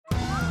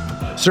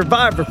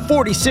Survivor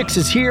 46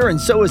 is here, and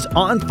so is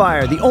On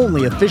Fire, the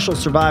only official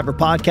Survivor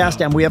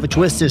podcast, and we have a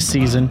twist this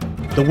season.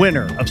 The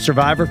winner of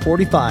Survivor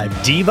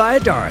 45, Dee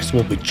Valladares,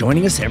 will be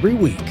joining us every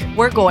week.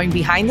 We're going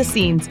behind the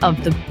scenes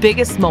of the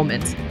biggest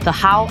moments, the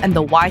how and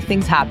the why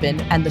things happen,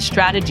 and the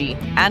strategy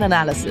and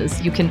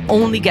analysis you can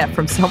only get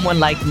from someone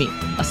like me,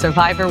 a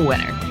Survivor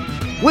winner.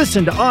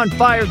 Listen to On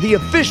Fire, the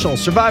official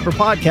Survivor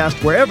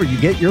podcast, wherever you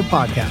get your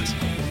podcasts.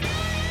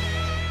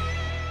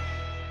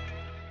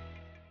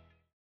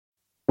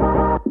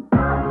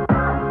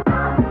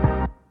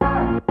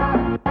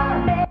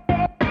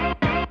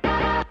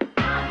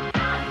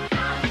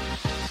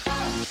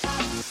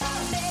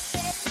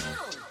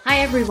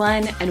 Hi,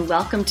 everyone, and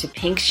welcome to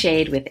Pink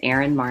Shade with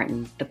Aaron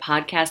Martin, the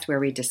podcast where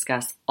we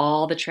discuss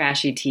all the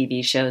trashy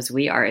TV shows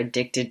we are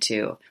addicted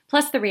to,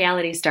 plus the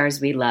reality stars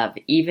we love,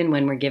 even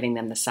when we're giving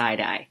them the side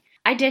eye.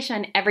 I dish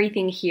on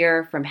everything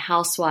here from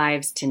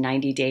Housewives to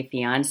 90 Day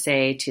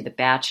Fiancé to The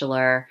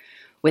Bachelor,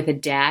 with a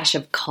dash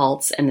of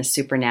cults and the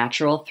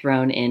supernatural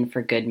thrown in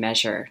for good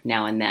measure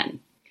now and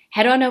then.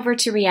 Head on over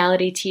to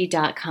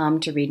realityt.com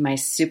to read my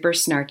super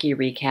snarky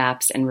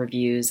recaps and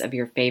reviews of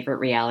your favorite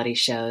reality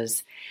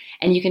shows.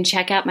 And you can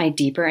check out my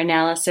deeper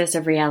analysis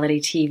of reality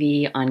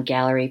TV on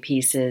Gallery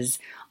Pieces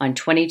on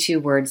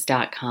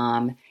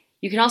 22words.com.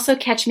 You can also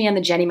catch me on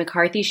the Jenny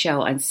McCarthy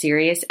Show on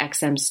Sirius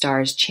XM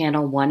Star's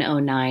Channel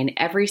 109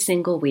 every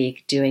single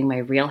week doing my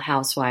Real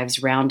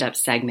Housewives Roundup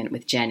segment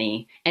with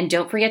Jenny. And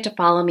don't forget to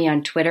follow me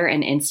on Twitter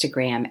and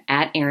Instagram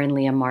at Aaron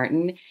Leah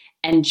Martin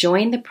and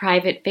join the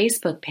private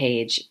Facebook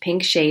page,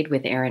 Pink Shade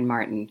with Aaron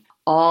Martin.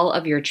 All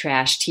of your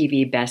trash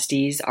TV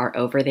besties are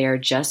over there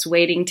just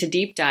waiting to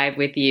deep dive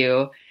with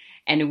you.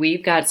 And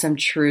we've got some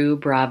true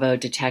Bravo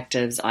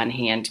detectives on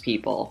hand,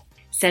 people.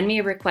 Send me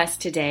a request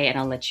today and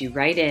I'll let you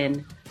write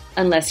in,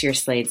 unless you're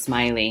Slade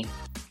Smiley.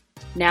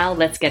 Now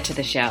let's get to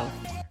the show.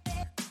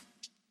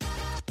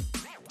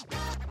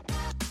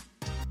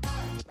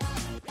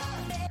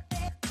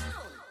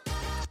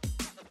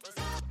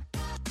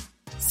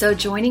 So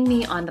joining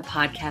me on the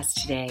podcast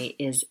today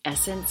is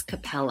Essence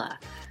Cappella,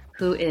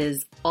 who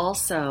is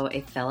also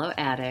a fellow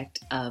addict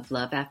of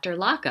Love After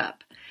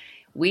Lockup.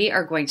 We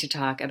are going to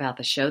talk about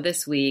the show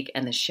this week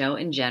and the show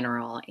in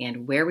general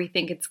and where we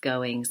think it's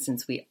going,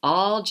 since we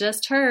all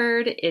just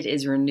heard it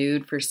is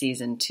renewed for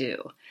season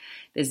 2.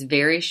 This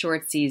very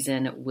short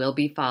season will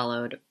be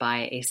followed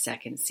by a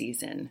second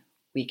season.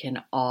 We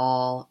can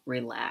all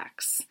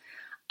relax.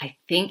 I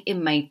think it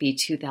might be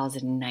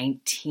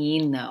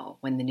 2019 though,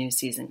 when the new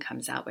season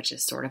comes out, which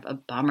is sort of a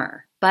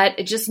bummer. But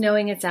just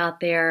knowing it's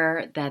out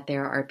there, that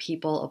there are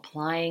people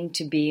applying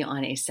to be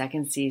on a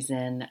second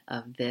season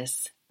of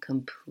this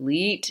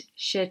complete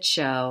shit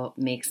show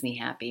makes me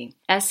happy.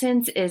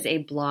 Essence is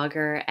a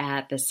blogger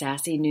at the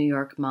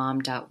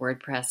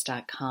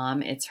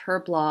sassynewyorkmom.wordpress.com. It's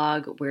her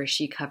blog where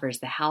she covers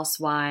the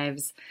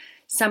Housewives,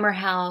 Summer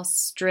House,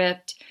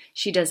 Stripped.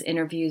 She does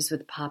interviews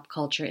with pop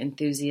culture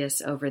enthusiasts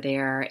over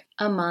there,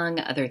 among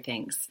other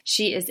things.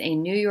 She is a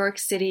New York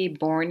City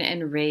born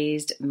and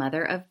raised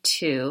mother of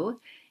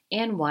 2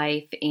 and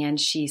wife, and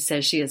she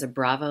says she is a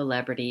Bravo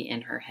celebrity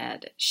in her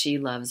head. She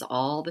loves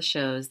all the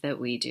shows that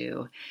we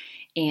do.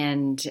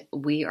 And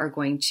we are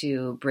going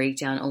to break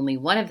down only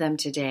one of them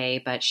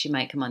today, but she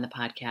might come on the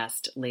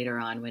podcast later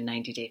on when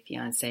 90 Day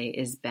Fiancé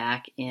is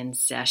back in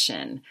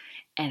session.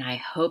 And I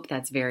hope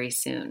that's very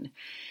soon.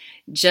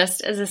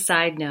 Just as a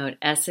side note,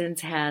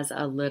 Essence has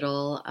a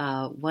little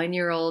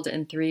 1-year-old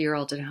and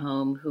 3-year-old at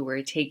home who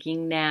were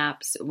taking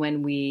naps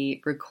when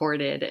we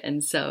recorded,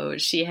 and so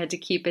she had to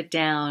keep it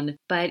down.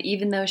 But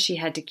even though she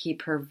had to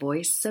keep her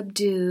voice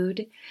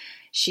subdued,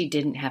 she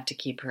didn't have to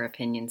keep her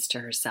opinions to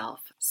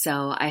herself.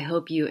 So I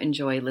hope you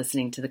enjoy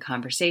listening to the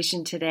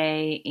conversation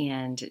today,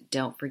 and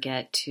don't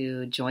forget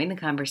to join the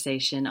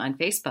conversation on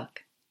Facebook.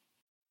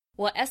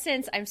 Well,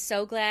 Essence, I'm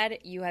so glad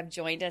you have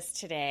joined us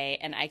today,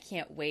 and I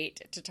can't wait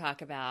to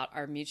talk about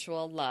our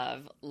mutual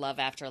love, Love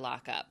After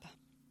Lockup.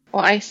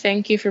 Well, I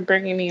thank you for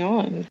bringing me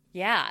on.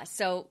 Yeah,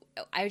 so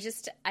I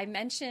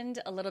mentioned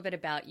a little bit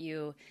about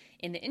you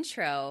in the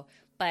intro,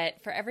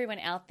 but for everyone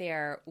out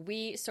there,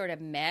 we sort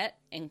of met,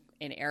 in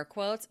air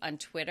quotes, on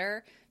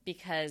Twitter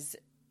because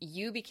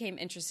you became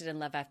interested in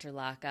Love After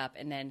Lockup,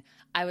 and then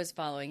I was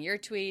following your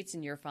tweets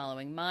and you're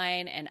following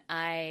mine, and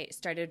I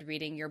started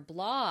reading your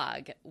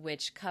blog,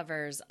 which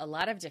covers a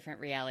lot of different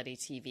reality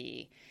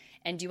TV.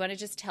 And do you want to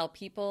just tell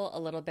people a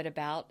little bit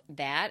about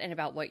that and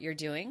about what you're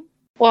doing?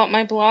 Well,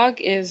 my blog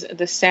is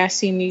the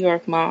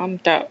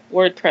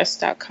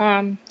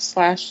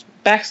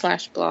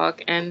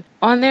sassynewyorkmom.wordpress.com/blog, and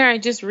on there I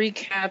just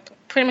recap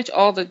pretty much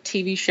all the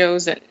TV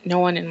shows that no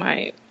one in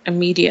my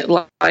immediate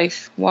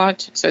life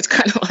watch. So it's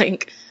kind of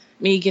like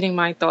me getting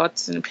my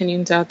thoughts and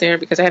opinions out there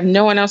because I have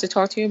no one else to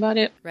talk to about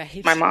it.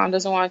 Right. My mom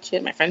doesn't watch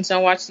it. My friends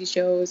don't watch these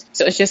shows.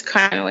 So it's just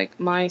kind of like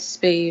my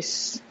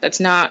space that's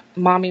not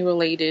mommy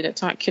related.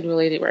 It's not kid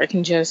related, where I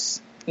can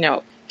just,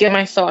 get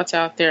my thoughts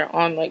out there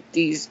on like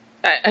these,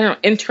 I don't know,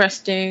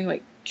 interesting,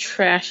 like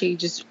trashy,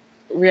 just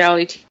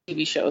reality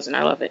TV shows. And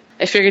I love it.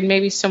 I figured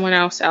maybe someone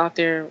else out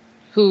there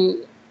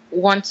who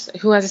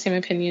who has the same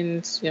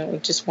opinions,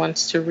 just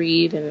wants to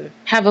read and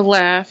have a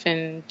laugh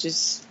and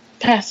just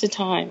pass the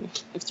time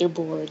if they're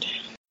bored.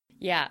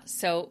 Yeah,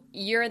 so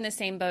you're in the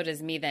same boat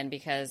as me then,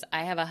 because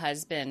I have a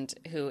husband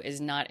who is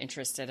not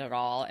interested at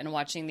all in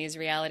watching these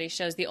reality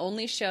shows. The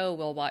only show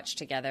we'll watch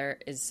together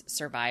is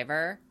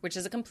Survivor, which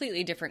is a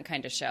completely different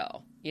kind of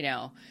show,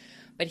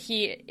 But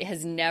he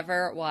has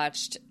never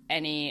watched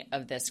any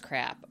of this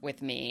crap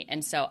with me.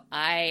 And so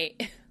I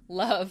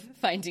love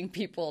finding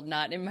people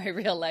not in my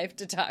real life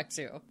to talk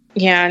to.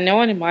 Yeah, no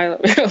one in my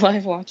real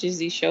life watches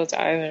these shows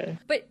either.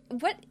 But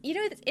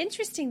it's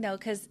interesting though,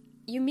 because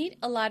you meet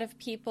a lot of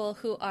people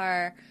who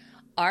are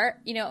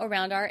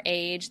around our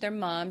age, they're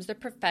moms, they're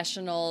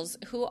professionals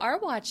who are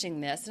watching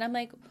this. And I'm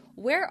like,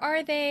 where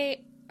are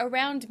they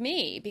around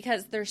me?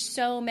 Because there's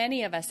so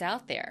many of us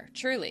out there,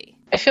 truly.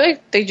 I feel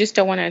like they just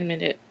don't want to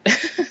admit it.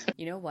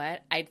 You know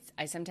what?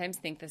 I sometimes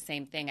think the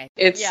same thing.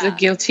 It's a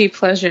guilty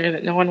pleasure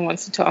that no one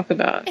wants to talk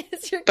about.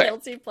 It's your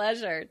guilty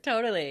pleasure,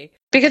 totally.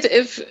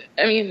 Because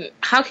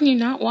how can you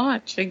not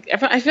watch? I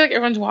feel like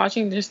everyone's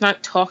watching, they're just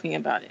not talking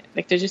about it.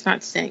 Like, they're just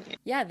not saying it.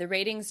 Yeah, the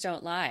ratings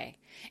don't lie.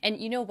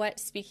 And you know what?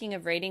 Speaking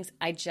of ratings,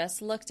 I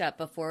just looked up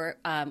before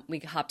we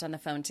hopped on the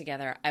phone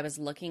together. I was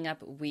looking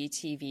up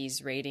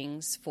WeTV's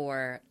ratings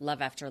for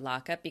Love After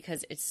Lockup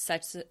because it's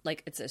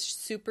it's a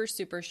super,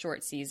 super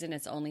short season.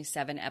 It's only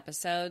 7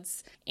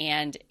 episodes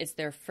and it's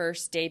their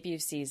first debut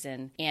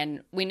season.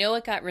 And we know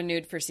it got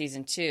renewed for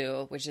season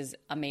 2, which is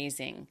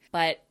amazing.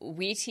 But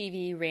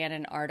WeTV ran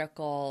an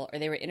article, or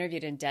they were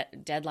interviewed in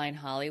Deadline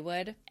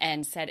Hollywood,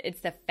 and said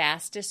it's the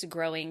fastest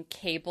growing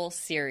cable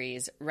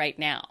series right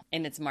now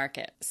in its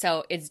market.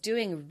 So it's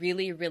doing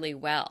really, really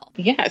well.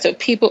 Yeah, so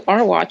people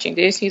are watching.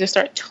 They just need to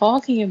start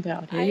talking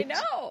about it.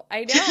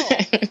 I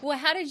know. Well,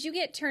 how did you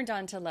get turned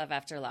on to Love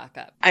After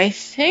Lockup? I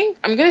think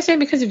I'm going to say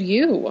because of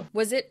you.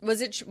 Was it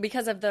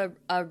because of the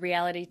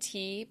reality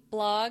T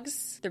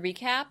blogs, the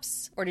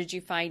recaps, or did you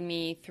find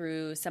me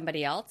through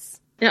somebody else?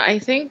 No, I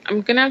think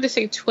I'm going to have to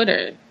say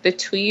Twitter, the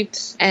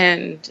tweets,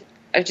 and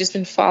I've just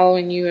been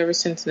following you ever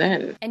since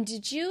then. And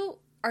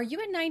are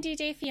you a 90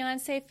 Day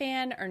Fiancé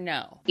fan or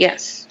no?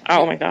 Yes.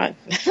 Oh my God.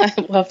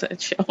 I love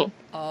that show.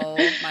 Oh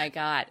my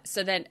God.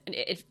 So then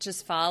it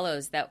just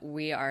follows that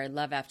we are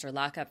Love After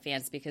Lockup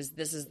fans because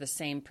this is the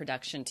same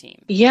production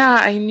team. Yeah,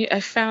 I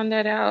found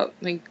that out,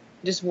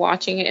 just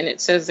watching it, and it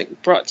says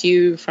brought to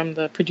you from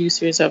the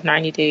producers of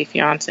 90 Day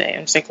Fiancé.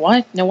 I'm just like,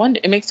 what? No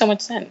wonder. It makes so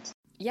much sense.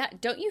 Yeah,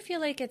 don't you feel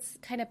like it's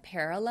kind of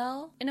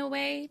parallel in a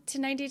way to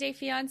 90 Day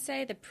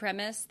Fiancé? The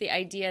premise, the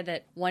idea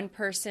that one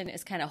person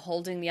is kind of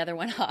holding the other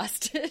one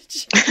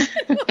hostage.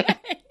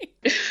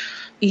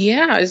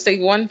 Yeah, it's like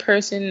one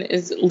person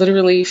is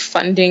literally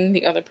funding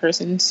the other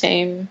person,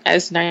 same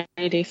as 90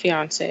 Day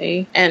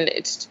Fiancé. And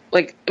it's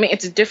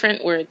it's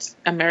different where it's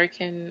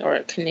American or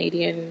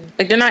Canadian.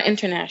 They're not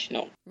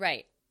international.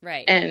 Right.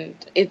 And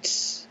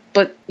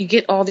but you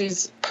get all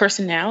these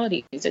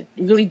personalities that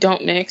really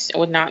don't mix and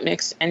would not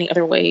mix any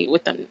other way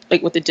with them,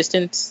 with the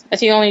distance. That's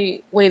the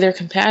only way they're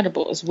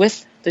compatible is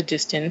with the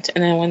distance.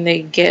 And then when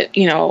they get,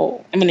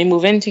 when they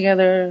move in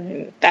together,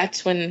 and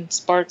that's when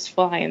sparks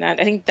fly. And I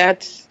think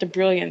that's the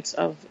brilliance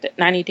of the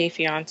 90 Day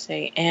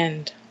Fiancé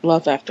and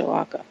Love After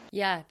Lockup.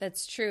 Yeah,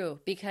 that's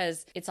true.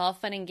 Because it's all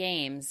fun and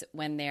games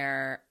when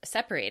they're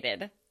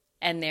separated.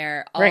 And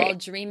they're all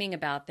dreaming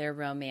about their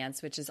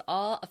romance, which is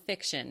all a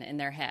fiction in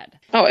their head.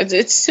 Oh,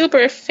 it's super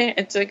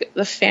it's like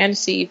the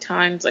fantasy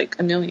times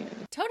a million.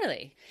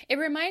 Totally. It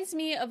reminds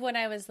me of when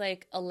I was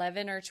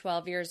 11 or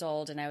 12 years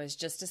old and I was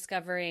just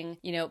discovering,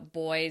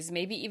 boys,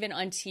 maybe even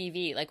on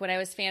TV. When I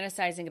was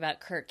fantasizing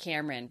about Kirk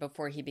Cameron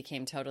before he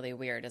became totally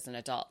weird as an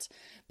adult.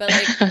 But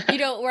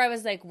where I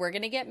was we're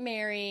going to get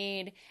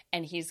married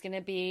and he's going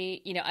to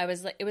be,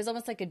 it was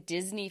almost like a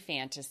Disney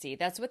fantasy.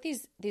 That's what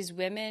these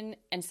women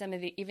and some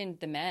of even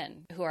the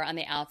men who are on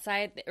the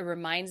outside, it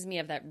reminds me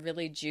of that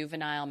really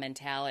juvenile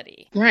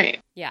mentality.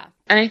 Right. Yeah.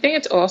 And I think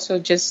it's also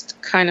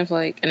just kind of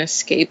like an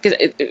escape because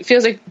it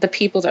feels like the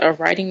people that are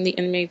writing the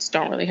inmates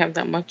don't really have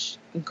that much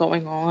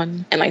going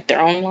on in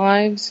their own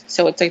lives.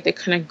 So it's they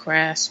kind of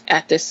grasp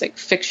at this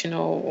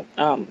fictional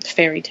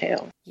fairy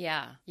tale.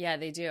 Yeah,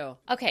 they do.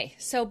 Okay,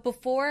 so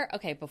before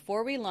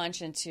we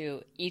launch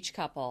into each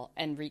couple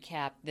and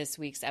recap this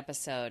week's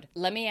episode,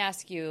 let me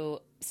ask you,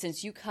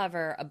 since you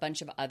cover a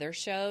bunch of other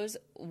shows,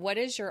 what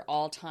is your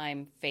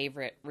all-time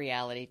favorite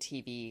reality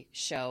TV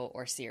show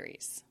or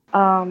series?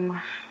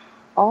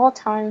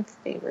 All-time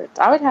favorites.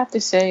 I would have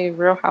to say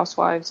Real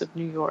Housewives of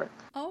New York.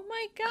 Oh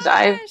my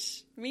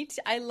gosh. Me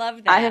too. I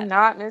love that. I have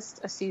not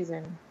missed a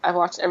season. I've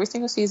watched every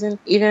single season.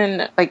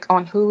 Even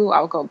on Hulu,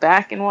 I'll go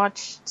back and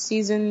watch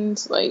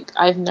seasons.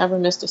 I've never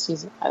missed a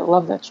season. I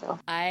love that show.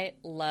 I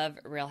love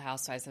Real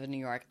Housewives of New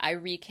York. I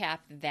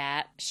recapped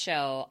that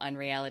show on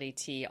Reality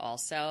T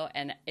also,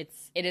 and it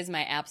is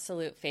my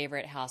absolute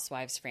favorite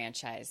Housewives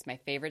franchise, my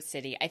favorite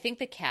city. I think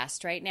the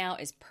cast right now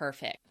is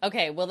perfect.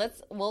 Okay, well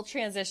we'll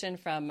transition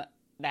from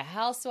the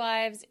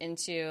housewives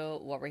into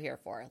what we're here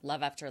for,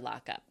 Love After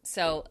Lockup.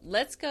 So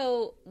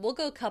we'll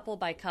go couple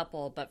by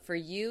couple, but for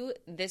you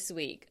this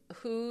week,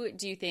 who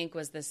do you think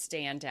was the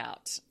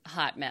standout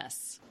hot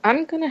mess?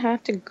 I'm going to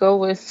have to go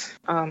with,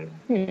 I'm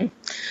going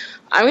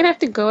to have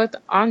to go with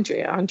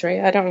Andrea,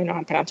 I don't even know how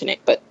to pronounce her name,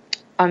 but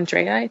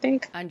Andrea, I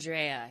think.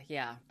 Andrea,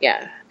 yeah.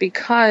 Yeah,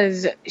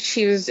 because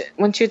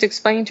when she was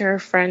explaining to her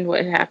friend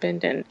what had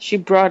happened, and she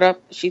brought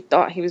up she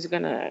thought he was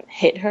gonna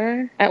hit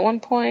her at one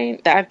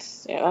point.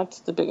 That's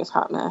the biggest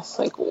hot mess.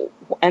 Like,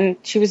 and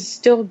she was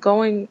still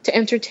going to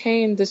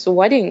entertain this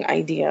wedding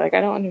idea. Like,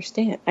 I don't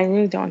understand. I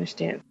really don't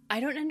understand. I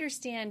don't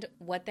understand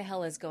what the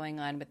hell is going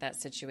on with that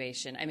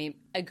situation. I mean,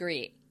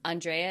 agree.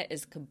 Andrea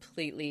is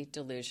completely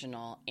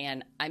delusional,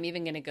 and I'm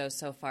even going to go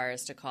so far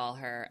as to call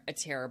her a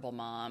terrible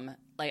mom.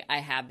 Like, I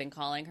have been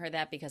calling her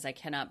that because I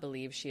cannot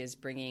believe she is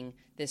bringing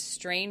this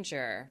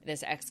stranger,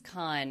 this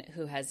ex-con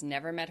who has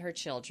never met her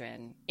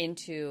children,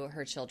 into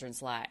her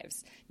children's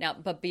lives. Now,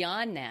 but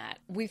beyond that,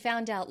 we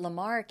found out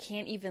Lamar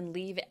can't even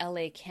leave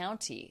LA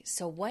County.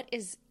 So what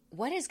is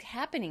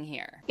happening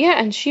here?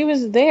 Yeah, and she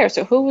was there.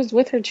 So who was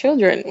with her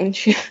children when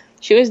she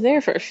was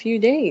there for a few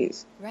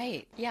days?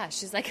 Right. Yeah.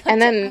 She's like, I'm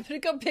going to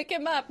go pick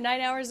him up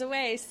 9 hours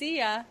away. See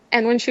ya.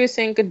 And when she was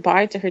saying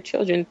goodbye to her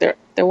children,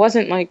 there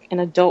wasn't like an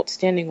adult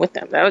standing with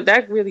them.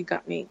 That really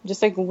got me.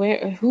 Just like,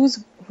 who's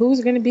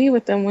going to be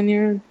with them when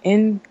you're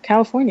in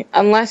California?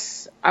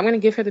 Unless I'm going to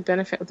give her the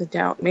benefit of the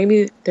doubt.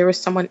 Maybe there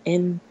was someone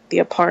in the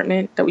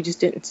apartment that we just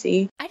didn't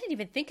see. I didn't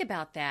even think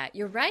about that.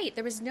 You're right.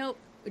 There was no...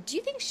 Do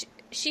you think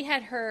she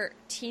had her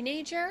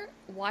teenager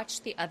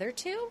watch the other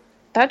two?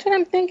 That's what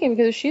I'm thinking,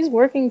 because if she's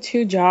working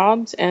 2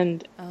 jobs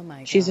and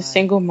she's a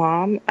single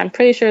mom, I'm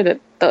pretty sure that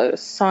the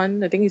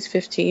son, I think he's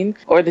 15,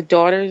 or the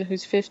daughter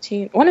who's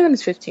 15, one of them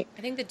is 15.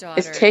 I think the daughter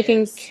is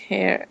taking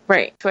care.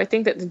 Right. So I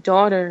think that the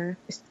daughter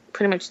is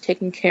pretty much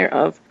taking care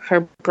of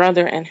her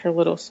brother and her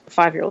little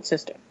 5-year-old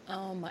sister.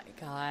 Oh my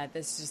God,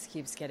 this just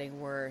keeps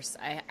getting worse.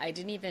 I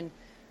didn't even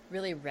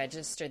really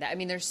register that. I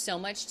mean, there's so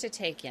much to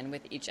take in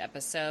with each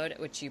episode,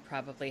 which you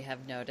probably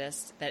have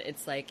noticed, that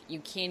it's like you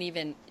can't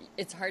even,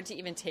 it's hard to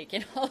even take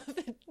in all of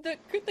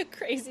the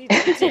crazy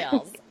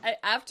details.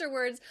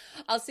 Afterwards,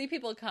 I'll see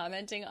people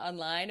commenting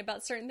online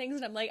about certain things,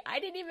 and I'm like,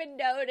 I didn't even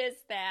notice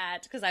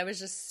that, because I was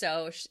just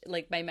so,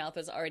 like, my mouth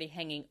was already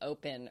hanging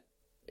open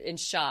in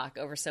shock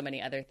over so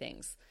many other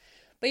things.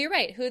 But you're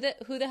right. Who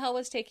the hell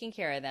was taking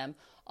care of them?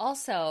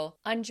 Also,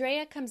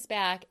 Andrea comes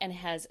back and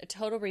has a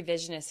total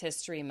revisionist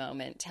history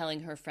moment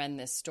telling her friend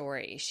this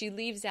story. She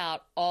leaves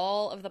out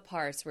all of the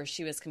parts where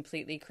she was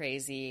completely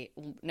crazy.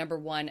 Number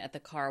 1, at the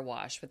car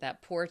wash with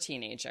that poor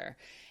teenager.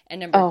 And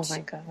number 2, my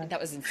God.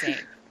 That was insane,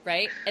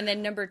 right? And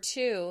then number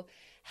 2,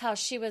 how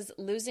she was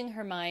losing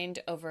her mind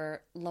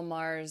over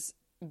Lamar's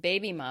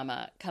baby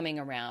mama coming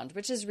around,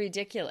 which is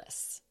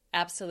ridiculous.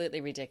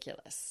 Absolutely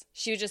ridiculous.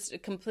 She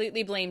just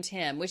completely blamed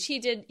him, which he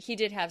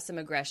did have some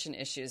aggression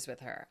issues with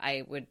her.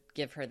 I would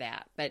give her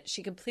that. But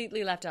she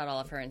completely left out all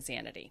of her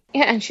insanity.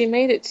 Yeah, and she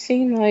made it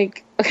seem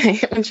like, okay,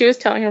 when she was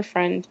telling her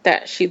friend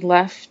that she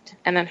left,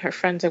 and then her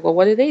friend's like, well,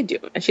 what did they do?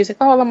 And she's like,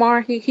 oh,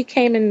 Lamar, he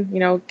came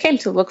and, came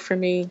to look for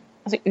me. I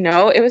was like,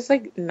 no, it was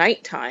like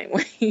nighttime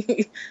when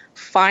he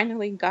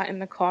finally got in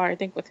the car, I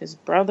think with his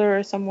brother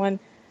or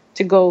someone,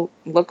 to go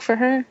look for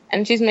her,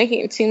 and she's making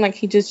it seem like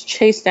he just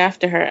chased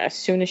after her as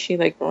soon as she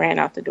ran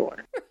out the door.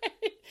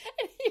 Right.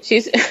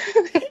 She's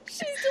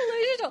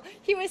delusional.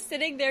 He was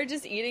sitting there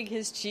just eating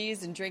his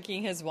cheese and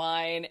drinking his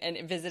wine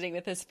and visiting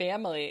with his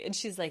family, and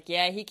she's like,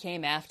 yeah, he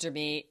came after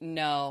me.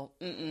 No,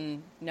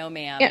 no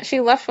ma'am. Yeah, she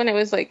left when it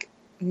was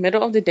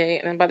middle of the day,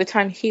 and then by the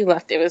time he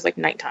left, it was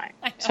nighttime.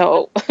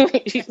 So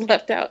she's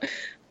left out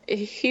a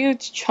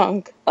huge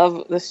chunk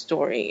of the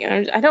story,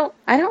 and I don't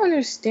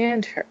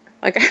understand her.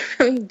 I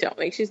really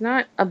don't. She's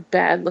not a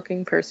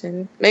bad-looking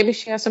person. Maybe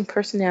she has some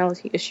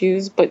personality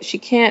issues, but she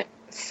can't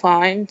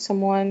find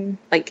someone,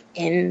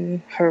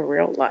 in her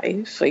real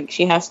life.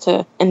 She has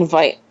to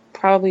invite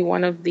probably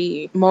one of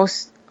the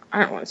most,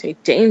 I don't want to say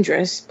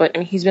dangerous, but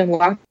he's been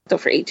locked up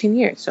for 18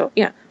 years. So,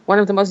 yeah, one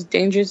of the most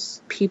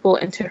dangerous people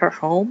into her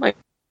home.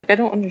 I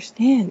don't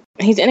understand.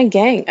 He's in a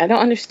gang. I don't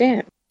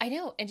understand. I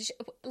know. And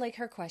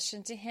her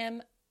question to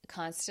him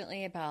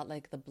constantly about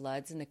the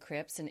Bloods and the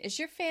Crips, and is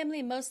your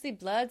family mostly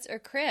Bloods or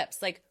Crips?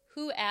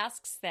 Who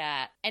asks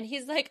that? And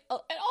he's like,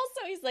 oh, and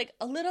also he's like,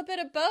 a little bit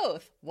of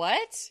both.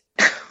 What?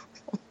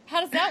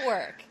 How does that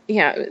work?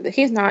 Yeah,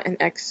 he's not an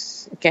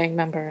ex-gang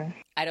member.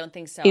 I don't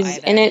think so. He's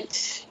either. in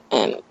it,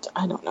 and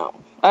I don't know.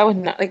 I would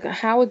not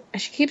how would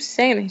she keeps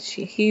saying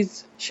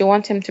that she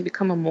wants him to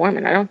become a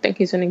Mormon. I don't think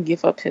he's going to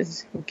give up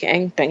his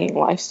gang banging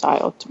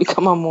lifestyle to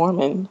become a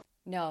Mormon.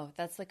 No,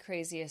 that's the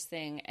craziest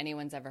thing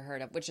anyone's ever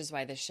heard of, which is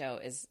why this show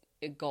is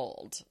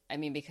gold. I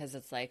mean, because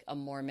it's a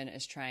Mormon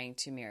is trying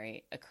to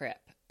marry a Crip,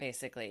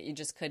 basically. You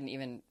just couldn't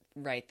even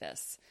write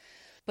this.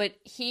 But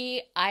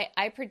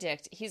I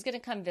predict he's going to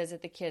come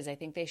visit the kids. I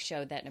think they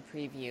showed that in a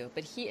preview.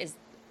 But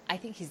I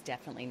think he's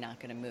definitely not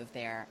going to move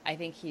there. I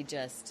think he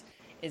just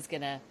is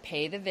going to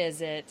pay the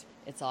visit,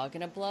 It's all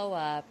going to blow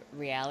up.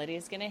 Reality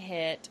is going to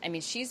hit. I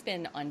mean, she's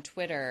been on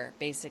Twitter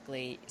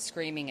basically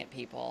screaming at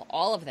people.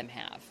 All of them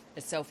have.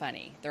 It's so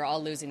funny. They're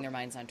all losing their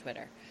minds on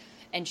Twitter.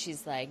 And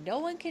she's like, no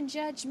one can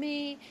judge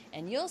me,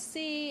 and you'll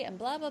see, and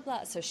blah, blah,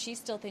 blah. So she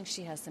still thinks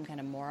she has some kind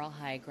of moral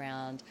high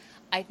ground.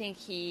 I think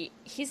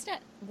he's not,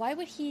 why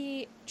would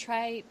he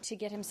try to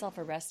get himself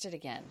arrested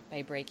again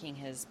by breaking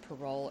his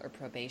parole or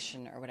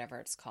probation or whatever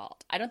it's called?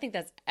 I don't think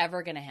that's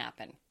ever going to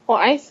happen. Well,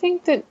 I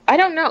think that, I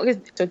don't know.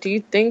 So do you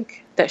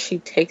think that she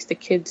takes the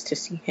kids to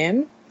see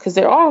him? Because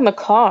they're all in the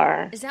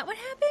car. Is that what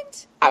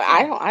happened?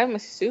 I'm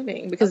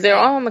assuming, because they're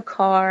all in the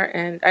car,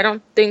 and I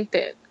don't think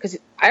that, because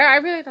I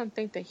really don't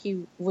think that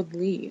he would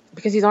leave,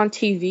 because he's on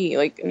TV.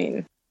 Like, I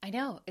mean, I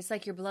know. It's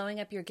like you're blowing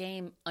up your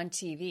game on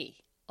TV.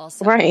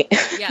 Also. Right.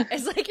 Yeah,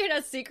 it's like you're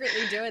not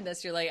secretly doing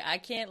this. You're like, I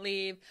can't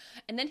leave.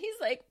 And then he's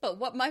like, but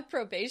what my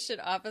probation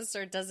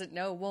officer doesn't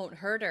know won't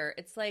hurt her.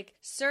 It's like,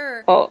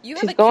 sir, you have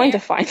she's going to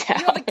find out.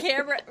 You have a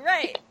camera.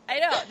 Right. I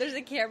know. There's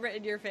a camera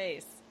in your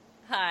face.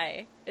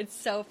 Hi. It's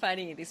so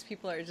funny. These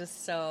people are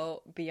just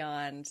so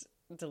beyond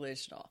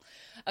delusional.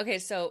 Okay,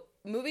 so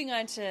moving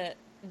on to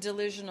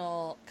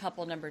delusional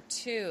couple number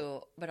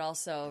 2, but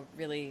also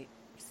really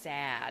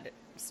sad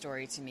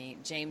story to me,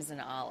 James and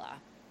Ala.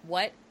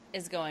 What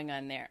is going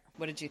on there?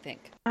 What did you think?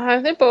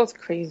 They're both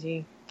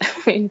crazy.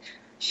 I mean,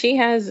 she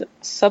has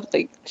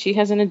she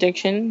has an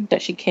addiction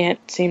that she can't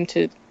seem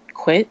to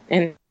quit,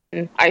 and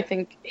I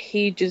think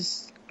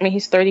he's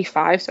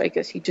 35, so I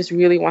guess he just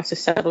really wants to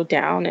settle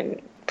down and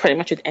pretty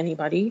much with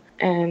anybody.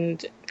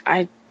 And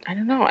I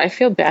don't know, I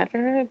feel bad for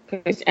her,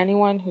 because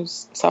anyone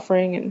who's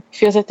suffering and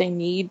feels that they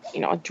need,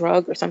 a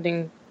drug or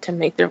something to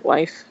make their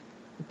life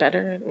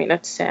better, I mean,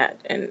 that's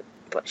sad.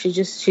 But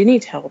she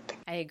needs help.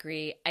 I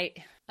agree.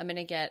 I'm going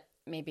to get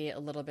maybe a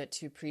little bit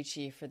too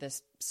preachy for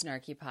this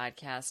snarky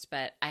podcast,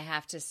 but I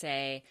have to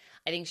say,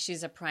 I think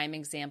she's a prime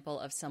example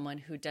of someone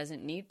who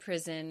doesn't need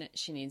prison.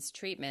 She needs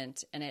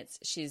treatment. And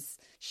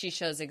she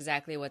shows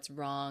exactly what's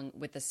wrong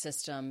with the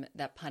system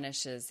that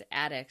punishes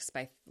addicts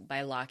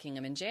by locking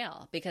them in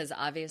jail. Because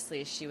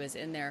obviously she was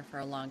in there for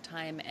a long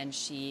time, and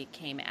she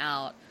came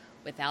out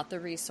without the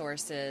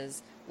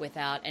resources,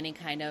 without any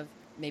kind of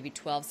maybe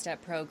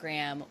 12-step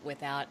program,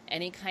 without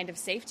any kind of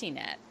safety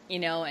net,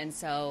 and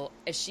so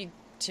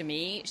to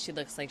me, she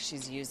looks like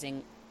she's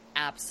using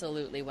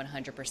absolutely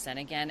 100%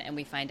 again. And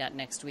we find out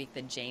next week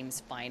that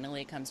James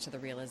finally comes to the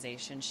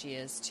realization she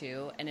is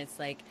too. And it's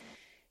like,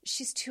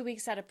 she's 2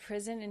 weeks out of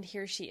prison and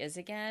here she is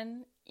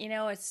again.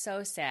 It's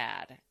so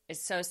sad.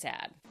 It's so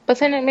sad. But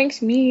then it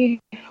makes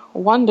me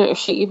wonder if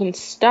she even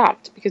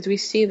stopped, because we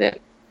see that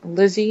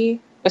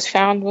Lizzie was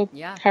found with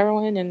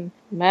heroin and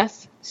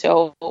meth.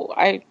 So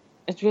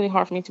it's really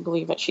hard for me to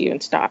believe that she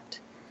even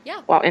stopped.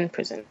 Yeah. While in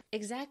prison.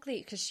 Exactly,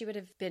 because she would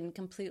have been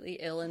completely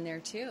ill in there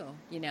too,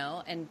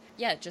 And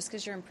yeah, just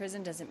because you're in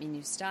prison doesn't mean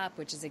you stop,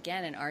 which is,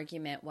 again, an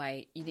argument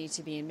why you need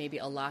to be in maybe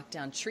a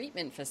lockdown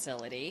treatment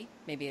facility,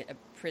 maybe a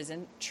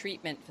prison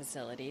treatment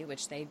facility,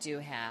 which they do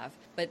have.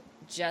 But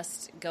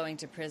just going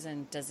to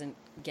prison doesn't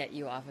get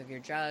you off of your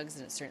drugs,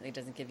 and it certainly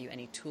doesn't give you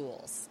any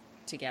tools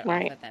to get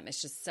off of them.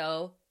 It's just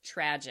so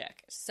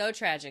tragic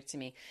to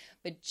me.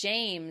 But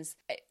James,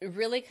 it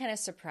really kind of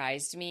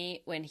surprised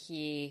me when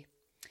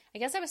I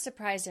guess I was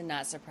surprised and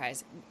not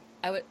surprised.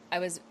 I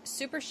was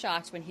super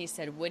shocked when he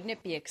said, wouldn't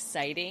it be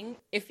exciting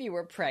if you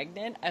were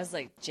pregnant? I was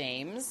like,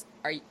 James,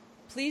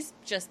 please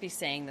just be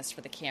saying this for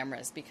the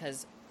cameras,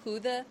 because who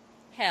the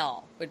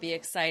hell would be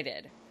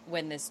excited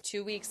when this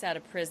 2 weeks out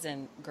of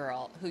prison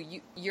girl, who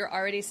you're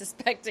already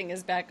suspecting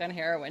is back on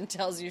heroin,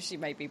 tells you she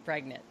might be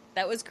pregnant?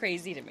 That was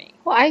crazy to me.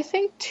 Well, I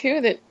think too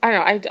that, I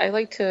don't know, I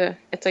like to,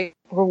 it's like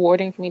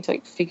rewarding for me to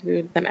like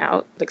figure them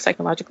out, like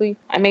psychologically.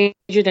 I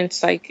majored in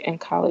psych in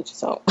college,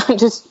 so I'm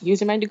just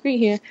using my degree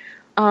here.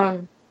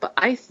 But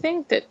I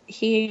think that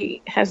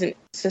he has a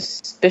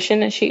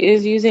suspicion that she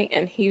is using,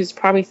 and he's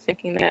probably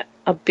thinking that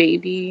a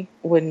baby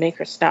would make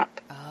her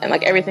stop. And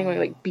like everything would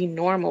like be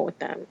normal with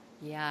them.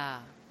 Yeah,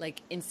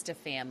 like Insta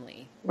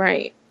family.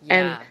 Right. Yeah.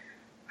 And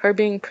her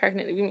being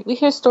pregnant, we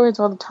hear stories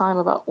all the time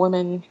about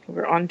women who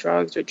are on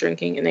drugs or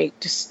drinking, and they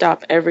just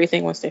stop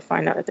everything once they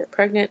find out that they're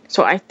pregnant.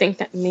 So I think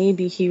that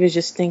maybe he was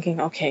just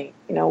thinking, okay,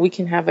 we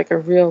can have like a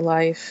real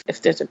life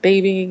if there's a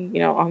baby,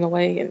 on the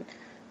way, and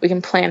we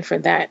can plan for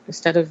that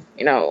instead of,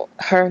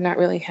 her not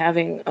really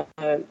having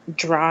a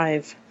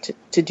drive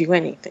to do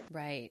anything.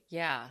 Right.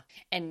 Yeah.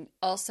 And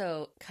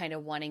also kind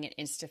of wanting an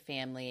Insta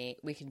family,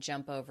 we can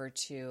jump over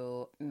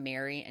to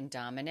Mary and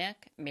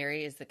Dominic.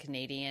 Mary is the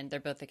Canadian.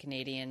 They're both the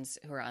Canadians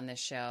who are on this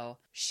show.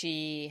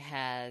 She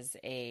has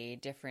a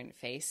different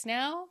face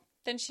now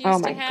than she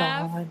used to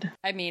have. Oh my God.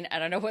 I mean, I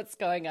don't know what's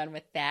going on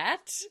with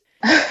that.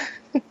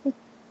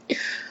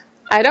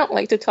 I don't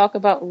like to talk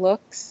about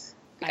looks.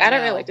 I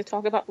don't really like to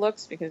talk about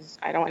looks because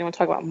I don't want anyone to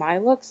talk about my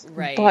looks.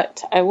 Right.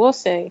 But I will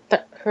say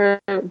that her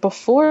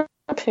before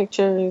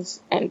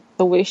pictures and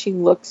the way she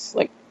looks,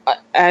 like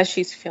as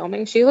she's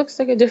filming, she looks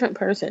like a different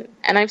person.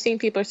 And I've seen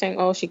people saying,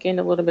 oh, she gained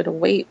a little bit of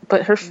weight,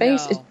 but her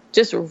face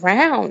just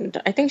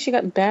round. I think she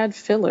got bad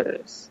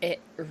fillers.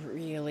 It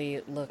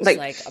really looks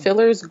Like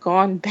fillers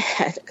gone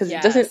bad, because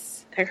it doesn't,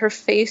 like, her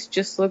face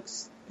just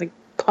looks like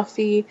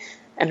puffy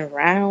and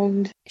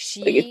round.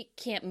 She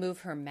can't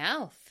move her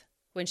mouth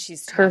when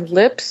she's talking. Her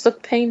lips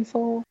look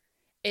painful.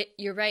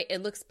 You're right.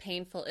 It looks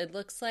painful. It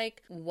looks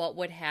like what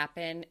would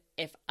happen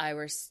if I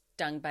were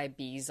stung by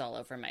bees all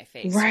over my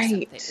face. Right. Or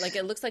something. Like,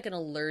 it looks like an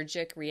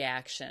allergic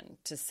reaction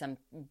to some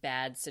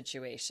bad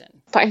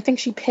situation. But I think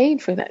she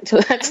paid for that. So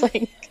that's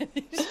like...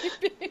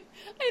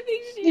 I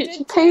think she did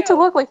She paid to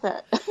look like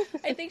that.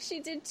 I think she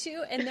did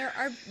too. And there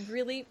are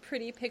really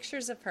pretty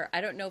pictures of her.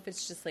 I don't know if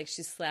it's just like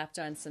she slapped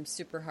on some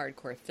super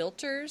hardcore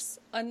filters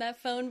on that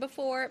phone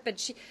before,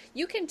 but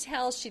you can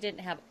tell she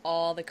didn't have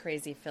all the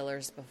crazy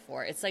fillers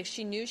before. It's like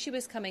she knew she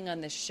was coming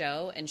on this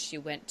show and she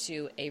went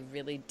to a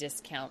really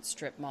discount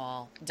strip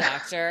mall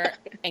doctor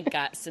and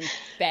got some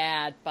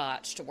bad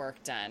botched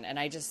work done. And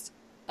I just,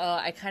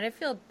 I kind of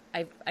feel,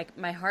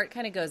 my heart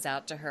kind of goes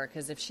out to her,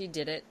 because if she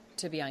did it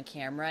to be on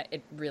camera,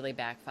 it really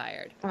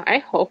backfired. I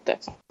hope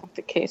that's not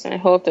the case, and I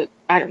hope that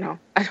I don't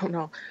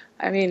know.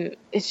 I mean,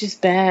 it's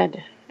just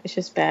bad.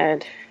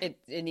 It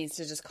needs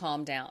to just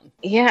calm down.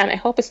 Yeah, and I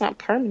hope it's not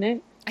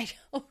permanent. I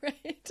know,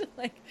 right?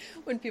 Like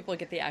when people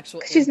get the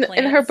actual she's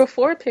implants. In her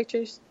before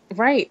pictures,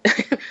 right?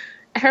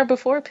 Her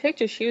before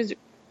pictures, she was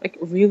like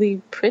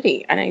really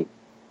pretty, and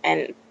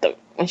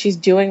when she's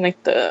doing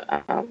like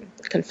the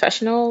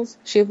confessionals,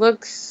 she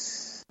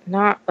looks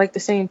not like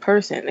the same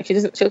person. Like she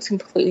looks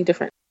completely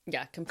different.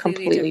 Yeah,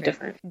 completely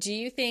different. Do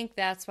you think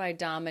that's why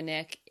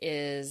Dominic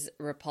is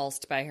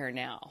repulsed by her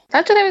now?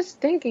 That's what I was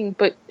thinking,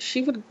 but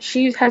she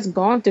has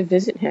gone to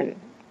visit him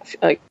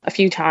like a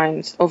few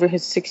times over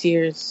his 6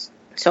 years.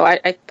 So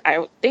I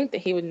would think that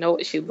he would know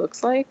what she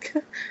looks like.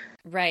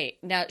 Right.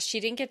 Now,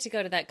 she didn't get to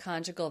go to that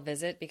conjugal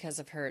visit because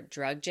of her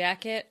drug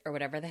jacket or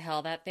whatever the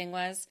hell that thing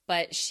was.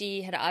 But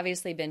she had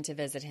obviously been to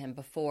visit him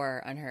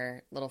before on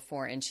her little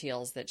 4-inch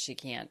heels that she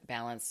can't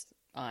balance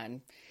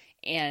on.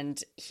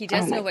 And he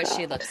does know what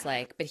she looks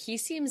like, but he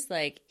seems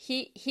like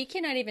he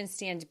cannot even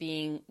stand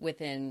being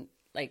within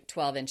like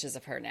 12 inches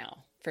of her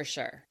now, for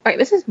sure. All right,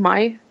 this is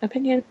my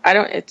opinion.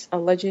 It's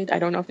alleged. I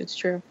don't know if it's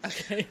true.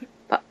 Okay.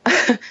 But,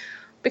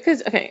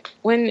 because,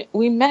 when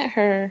we met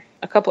her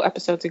a couple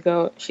episodes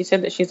ago, she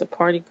said that she's a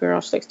party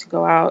girl. She likes to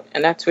go out,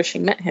 and that's where she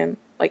met him,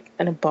 like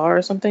in a bar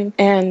or something.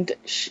 And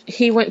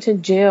he went to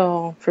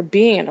jail for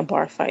being in a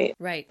bar fight.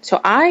 Right.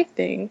 So I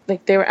think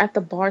like they were at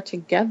the bar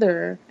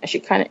together, and she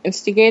kind of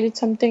instigated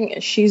something,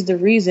 and she's the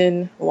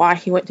reason why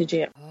he went to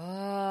jail.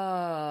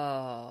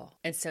 Oh.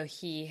 And so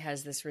he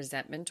has this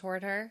resentment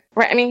toward her?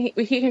 Right. I mean,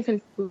 we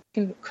can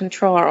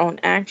control our own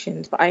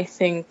actions, but I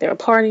think they were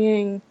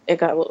partying. It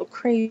got a little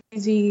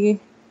crazy.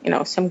 You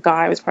know, some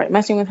guy was probably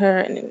messing with her,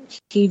 and then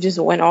he just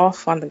went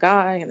off on the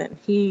guy, and then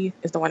he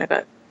is the one that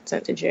got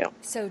sent to jail.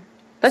 So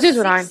that's just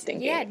what I'm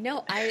thinking. Yeah,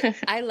 no,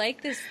 I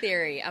like this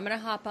theory. I'm going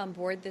to hop on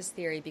board this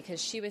theory,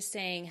 because she was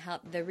saying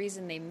how the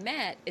reason they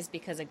met is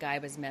because a guy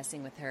was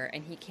messing with her,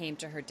 and he came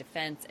to her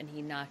defense, and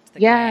he knocked the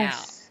guy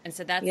out. And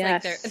so that's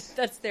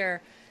like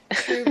their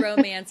true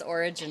romance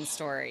origin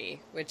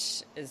story,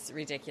 which is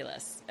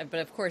ridiculous,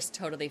 but of course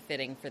totally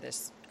fitting for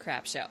this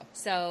crap show.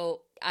 So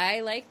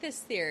I like this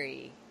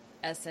theory.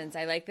 Essence.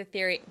 I like the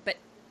theory, but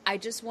I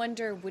just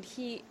wonder, would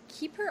he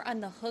keep her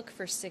on the hook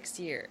for 6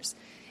 years?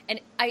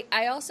 And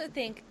I also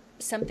think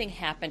something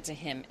happened to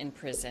him in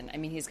prison. I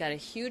mean, he's got a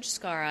huge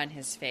scar on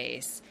his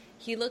face.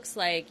 He looks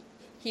like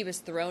he was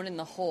thrown in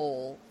the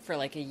hole for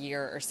like a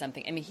year or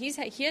something. I mean, he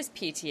has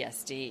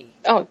PTSD.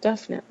 Oh,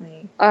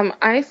 definitely.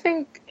 I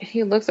think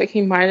he looks like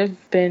he might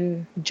have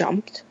been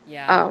jumped.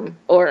 Yeah.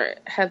 Or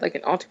had like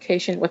an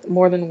altercation with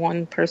more than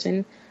one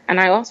person. And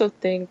I also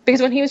think,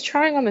 because when he was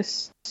trying on the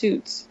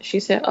suits,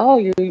 she said, "Oh,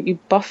 you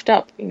buffed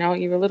up, you know,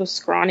 you were a little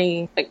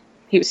scrawny." Like,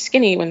 he was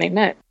skinny when they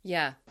met.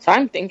 Yeah. So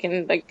I'm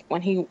thinking, like,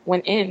 when he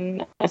went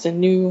in as a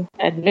new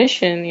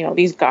admission, you know,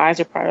 these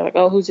guys are probably like,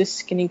 "Oh, who's this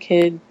skinny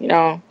kid?" You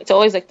know, it's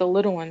always like the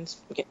little ones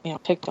get,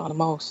 picked on the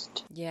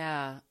most.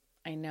 Yeah,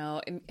 I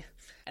know.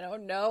 I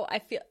don't know. I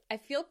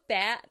feel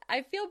bad.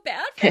 I feel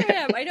bad for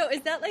him. I know.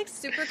 Is that like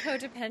super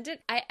codependent?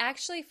 I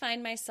actually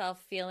find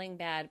myself feeling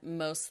bad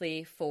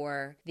mostly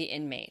for the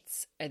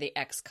inmates or the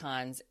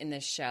ex-cons in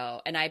this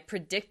show. And I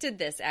predicted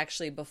this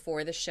actually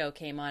before the show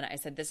came on. I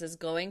said, this is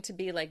going to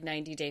be like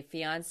 90 Day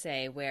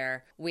Fiancé,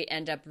 where we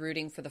end up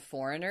rooting for the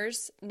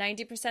foreigners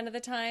 90% of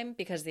the time,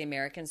 because the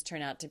Americans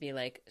turn out to be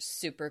like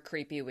super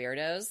creepy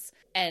weirdos.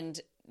 And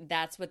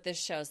that's what this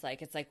show's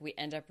like. It's like we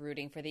end up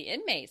rooting for the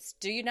inmates.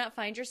 Do you not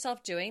find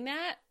yourself doing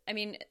that? I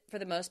mean, for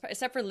the most part,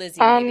 except for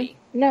Lizzie, maybe.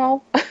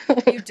 No.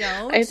 You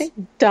don't? I think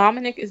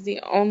Dominic is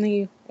the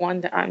only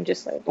one that I'm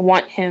just like,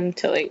 want him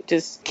to like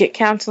just get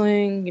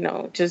counseling, you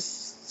know,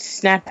 just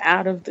snap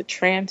out of the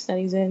trance that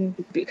he's in.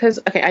 Because,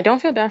 I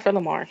don't feel bad for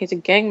Lamar. He's a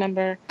gang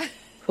member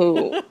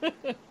who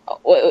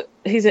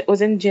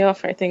was in jail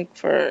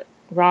for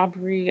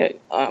robbery.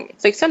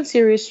 It's like some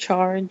serious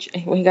charge.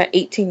 When he got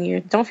 18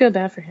 years. Don't feel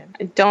bad for him.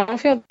 I don't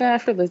feel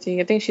bad for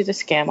Lizzie. I think she's a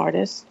scam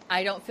artist.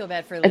 I don't feel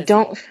bad for Lizzie. I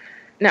don't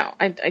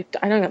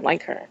even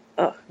like her.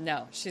 ugh.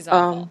 No, she's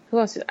awful. Who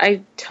else?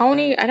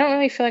 Tony, I don't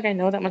really feel like I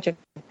know that much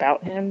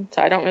about him,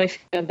 so I don't really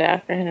feel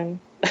bad for him.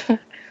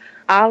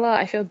 Ala,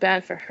 I feel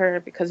bad for her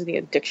because of the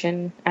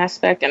addiction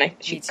aspect, and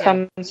she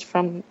comes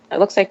from, it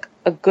looks like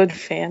a good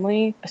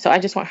family, so I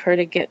just want her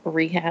to get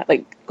rehab,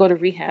 like go to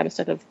rehab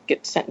instead of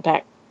get sent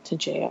back to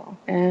jail.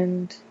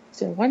 And is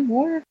there one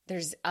more?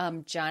 There's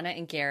Jonna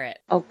and Garrett.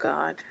 Oh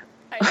God.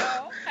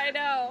 I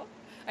know.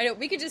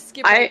 We could just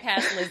skip right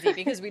past Lizzie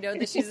because we know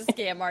that she's a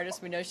scam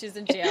artist. We know she's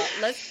in jail.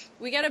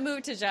 We got to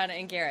move to Jonna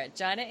and Garrett.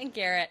 Jonna and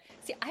Garrett.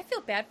 See, I feel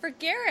bad for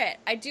Garrett.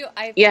 I do.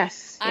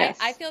 Yes.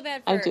 I feel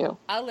bad for. I do.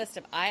 I'll list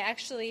them. I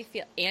actually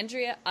feel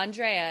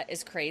Andrea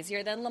is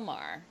crazier than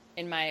Lamar.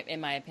 In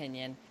my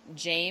opinion,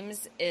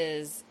 James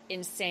is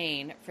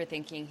insane for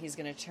thinking he's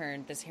going to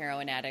turn this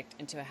heroin addict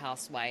into a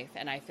housewife,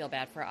 and I feel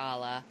bad for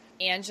Ala.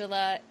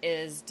 Angela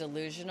is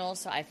delusional,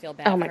 so I feel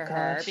bad for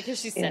her because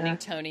she's sending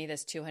Tony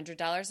this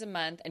 $200 a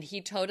month, and he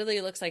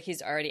totally looks like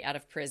he's already out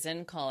of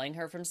prison calling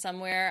her from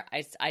somewhere.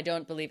 I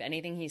don't believe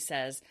anything he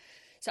says.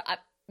 So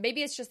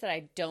maybe it's just that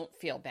I don't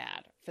feel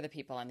bad for the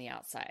people on the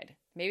outside.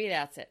 Maybe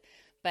that's it.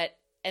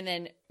 And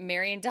then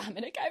Mary and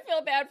Dominic, I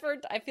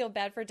feel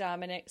bad for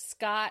Dominic.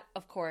 Scott,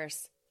 of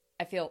course,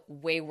 I feel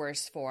way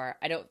worse for.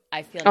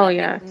 I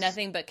feel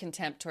nothing but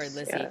contempt toward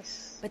Lizzie.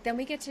 Yes. But then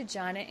we get to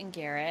Jonna and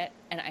Garrett,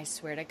 and I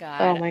swear to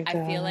God,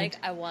 I feel like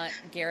I want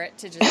Garrett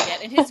to just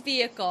get in his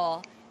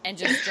vehicle and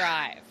just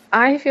drive.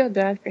 I feel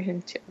bad for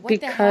him too.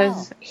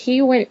 Because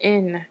he went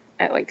in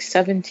at like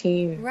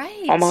 17,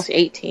 right, almost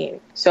 18.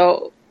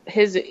 So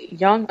his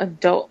young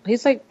adult,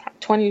 he's like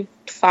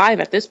 25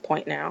 at this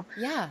point now.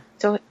 Yeah.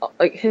 So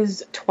like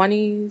his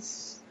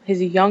 20s,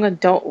 his young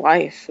adult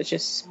life was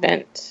just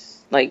spent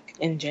like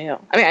in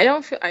jail. I mean,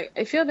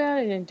 I feel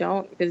bad and I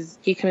don't, because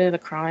he committed a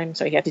crime,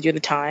 so he had to do the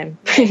time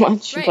pretty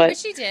much. Right, but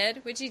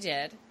which he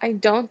did.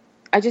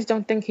 I just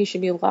don't think he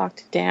should be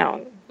locked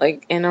down,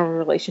 like in a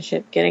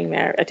relationship, getting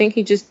married. I think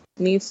he just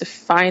needs to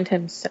find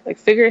himself, like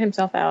figure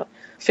himself out,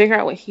 figure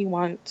out what he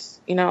wants,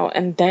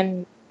 and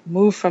then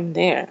move from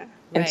there.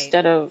 Right.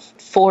 Instead of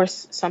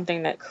force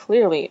something that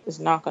clearly is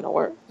not going to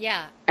work.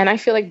 Yeah. And I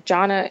feel like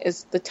Jonna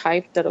is the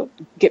type that'll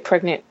get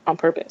pregnant on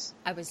purpose.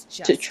 I was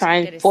just to try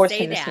and force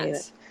him to say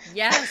that.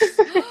 Yes.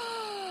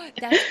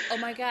 Oh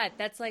my God.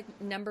 That's like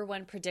number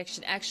one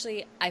prediction.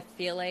 Actually, I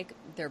feel like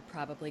they're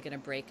probably going to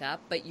break up,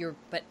 but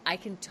I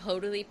can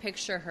totally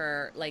picture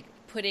her like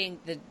freezing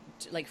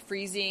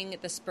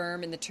the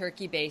sperm in the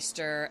turkey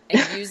baster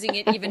and using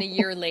it even a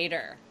year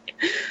later.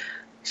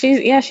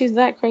 She's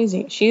that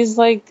crazy. She's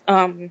like,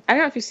 I don't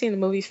know if you've seen the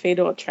movie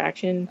Fatal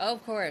Attraction. Oh,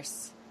 of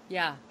course.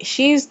 Yeah.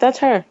 That's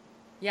her.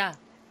 Yeah.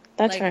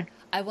 That's her.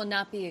 I will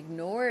not be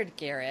ignored,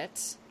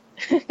 Garrett.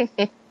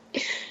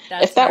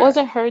 If that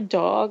wasn't her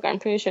dog, I'm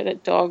pretty sure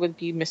that dog would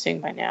be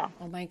missing by now.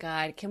 Oh my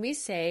God. Can we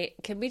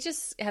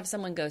just have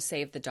someone go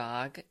save the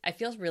dog? I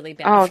feel really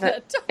bad for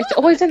that dog. It's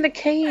always in the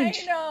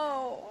cage.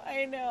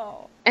 I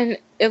know. And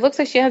it looks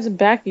like she has a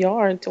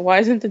backyard, so why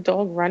isn't the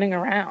dog running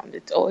around?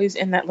 It's always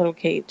in that little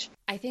cage.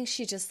 I think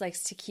she just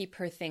likes to keep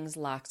her things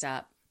locked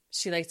up.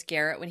 She liked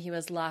Garrett when he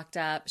was locked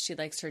up. She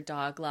likes her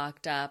dog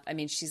locked up. I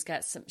mean, she's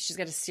got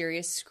a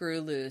serious screw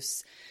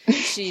loose.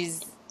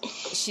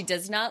 She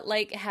does not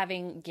like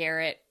having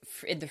Garrett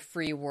in the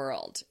free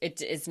world.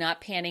 It is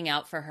not panning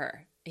out for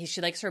her.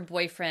 She likes her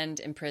boyfriend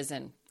in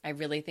prison. I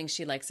really think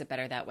she likes it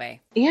better that way.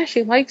 Yeah,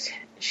 she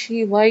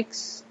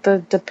likes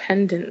the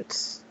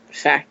dependence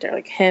factor,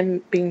 like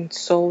him being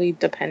solely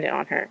dependent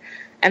on her.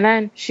 And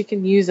then she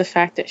can use the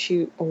fact that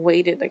she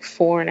waited like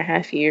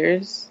 4.5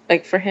 years,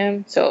 like for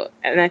him. So,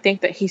 and I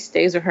think that he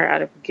stays with her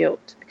out of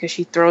guilt because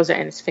she throws it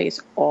in his face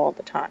all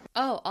the time.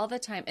 Oh, all the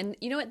time. And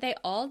you know what? They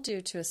all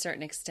do to a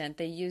certain extent.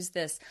 They use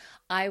this,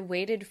 I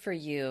waited for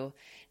you.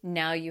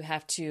 Now you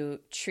have to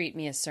treat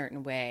me a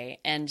certain way.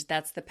 And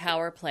that's the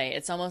power play.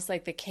 It's almost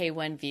like the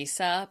K-1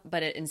 visa,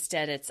 but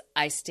instead it's,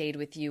 I stayed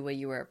with you while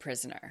you were a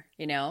prisoner,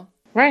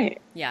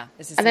 Right. Yeah.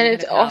 And then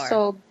it's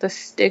also the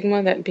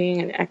stigma that being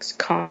an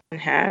ex-con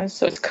has.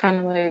 So it's kind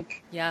of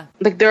like,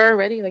 like they're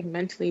already like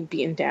mentally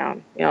beaten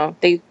down.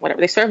 They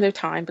serve their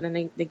time, but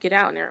then they get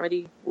out and they're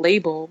already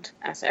labeled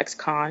as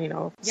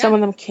ex-con. Some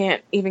of them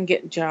can't even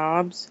get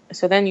jobs.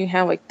 So then you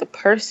have like the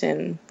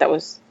person that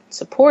was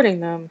supporting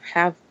them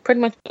have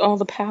pretty much all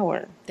the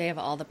power. They have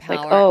all the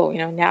power.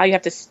 Like, now you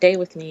have to stay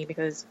with me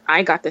because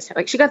I got this.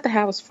 Like she got the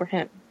house for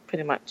him,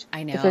 pretty much.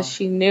 I know. Because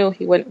she knew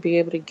he wouldn't be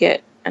able to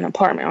get an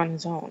apartment on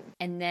his own.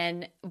 And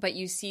then, but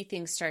you see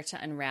things start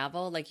to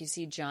unravel. Like you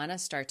see Jonna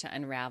start to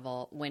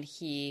unravel when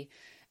he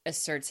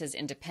asserts his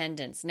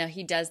independence. Now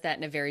he does that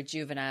in a very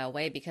juvenile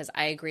way because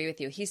I agree with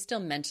you. He's still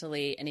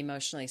mentally and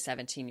emotionally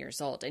 17 years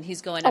old and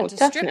he's going out to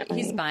strip.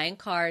 He's buying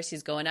cars.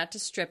 He's going out to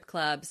strip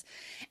clubs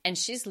and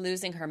she's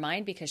losing her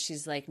mind because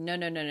she's like,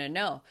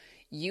 no.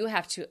 You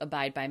have to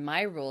abide by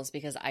my rules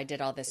because I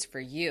did all this for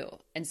you.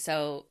 And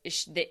so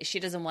she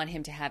doesn't want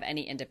him to have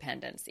any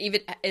independence, even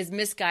as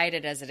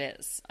misguided as it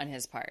is on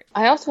his part.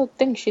 I also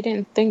think she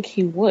didn't think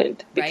he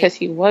would because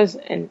he was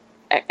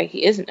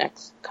he is an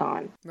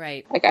ex-con.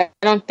 Right. Like, I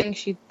don't think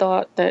she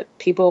thought that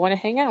people want to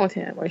hang out with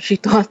him, or she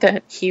thought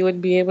that he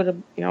would be able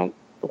to,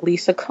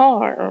 lease a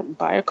car or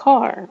buy a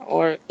car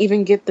or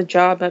even get the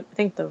job at, I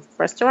think, the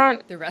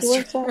restaurant. The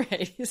restaurant,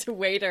 right. He's a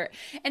waiter.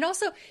 And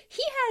also,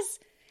 he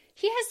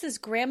has this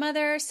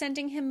grandmother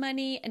sending him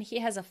money, and he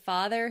has a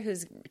father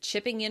who's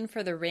chipping in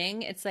for the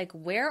ring. It's like,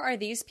 where are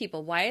these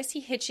people? Why is he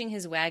hitching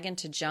his wagon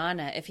to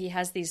Jonna if he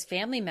has these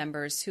family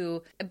members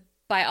who,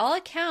 by all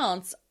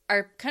accounts,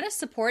 are kind of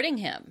supporting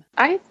him?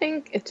 I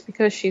think it's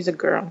because she's a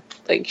girl.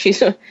 Like,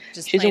 she's a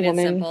woman.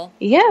 Simple.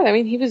 Yeah, I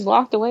mean, he was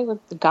locked away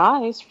with the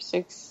guys for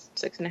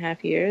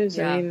 6.5 years.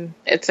 Yeah. I mean,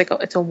 it's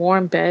a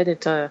warm bed.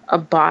 It's a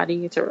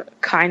body. It's a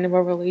kind of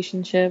a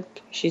relationship.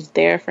 She's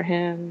there for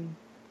him.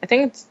 I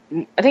think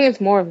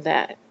it's more of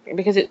that,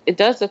 because it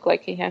does look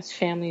like he has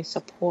family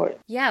support.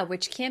 Yeah,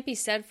 which can't be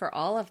said for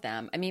all of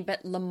them. I mean,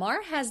 but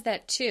Lamar has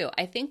that too.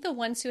 I think the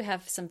ones who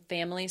have some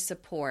family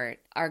support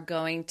are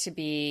going to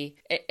be,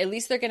 at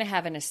least they're going to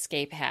have an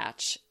escape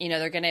hatch.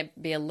 They're going to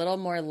be a little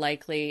more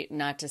likely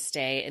not to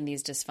stay in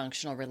these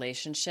dysfunctional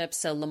relationships.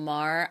 So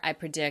Lamar, I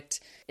predict,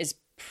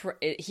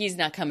 he's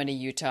not coming to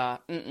Utah.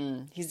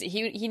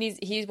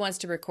 He wants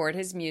to record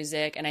his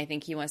music, and I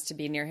think he wants to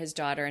be near his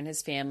daughter and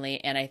his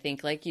family. And I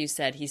think, like you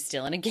said, he's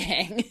still in a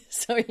gang,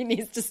 so he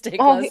needs to stay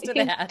close to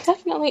that.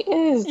 Definitely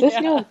is.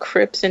 There's no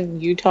Crips in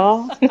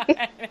Utah.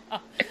 I know.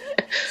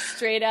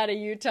 Straight out of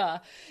Utah,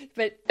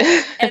 but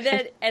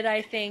and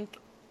I think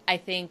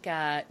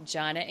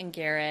Jonna and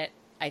Garrett,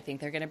 I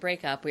think they're going to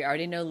break up. We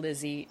already know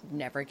Lizzie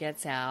never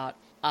gets out.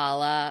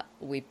 Alla,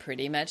 we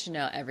pretty much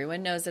know.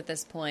 Everyone knows at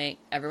this point.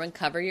 Everyone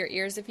cover your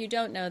ears if you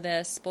don't know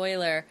this.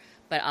 Spoiler.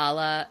 But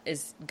Alla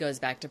goes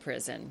back to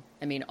prison.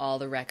 I mean, all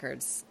the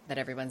records that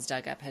everyone's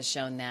dug up has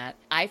shown that.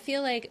 I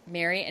feel like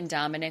Mary and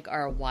Dominic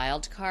are a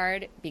wild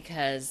card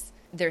because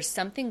there's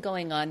something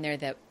going on there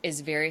that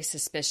is very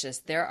suspicious.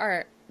 There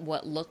are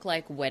what look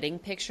like wedding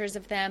pictures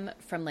of them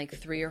from like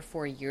 3 or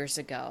 4 years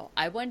ago.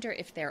 I wonder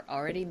if they're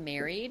already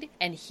married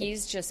and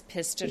he's just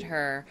pissed at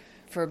her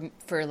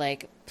for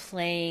like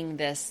playing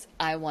this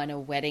I want a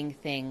wedding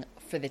thing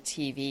for the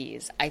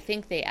TVs. I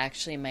think they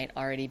actually might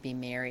already be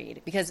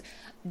married, because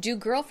do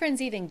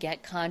girlfriends even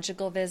get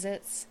conjugal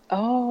visits?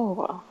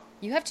 Oh.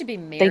 You have to be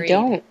married. They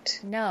don't.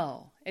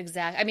 No,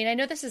 exactly. I mean, I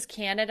know this is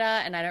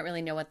Canada and I don't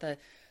really know what the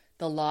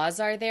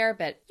laws are there,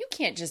 but you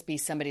can't just be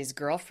somebody's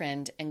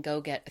girlfriend and go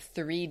get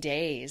 3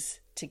 days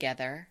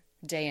together,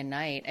 day and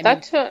night.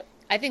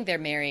 I think they're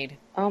married.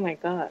 Oh my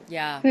God.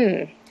 Yeah.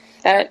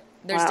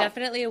 There's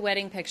definitely a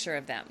wedding picture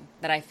of them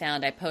that I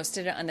found. I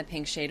posted it on the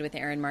Pink Shade with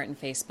Aaron Martin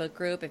Facebook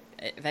group.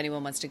 If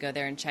anyone wants to go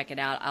there and check it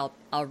out,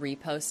 I'll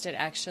repost it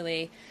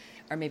actually,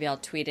 or maybe I'll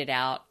tweet it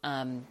out.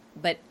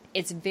 But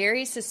it's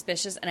very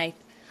suspicious, and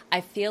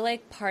I feel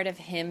like part of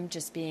him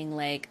just being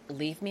like,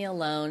 leave me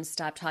alone,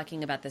 stop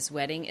talking about this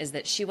wedding, is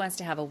that she wants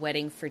to have a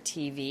wedding for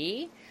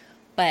TV,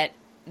 but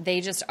they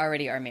just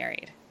already are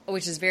married,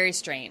 which is very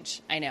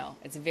strange. I know,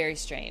 it's very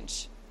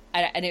strange.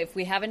 And if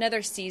we have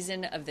another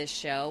season of this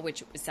show,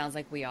 which it sounds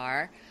like we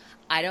are,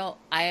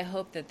 I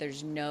hope that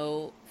there's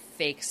no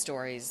fake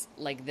stories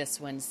like this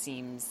one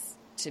seems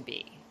to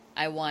be.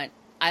 I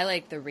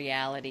like the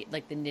reality,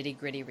 like the nitty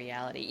gritty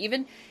reality.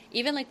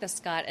 Even like the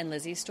Scott and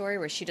Lizzie story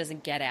where she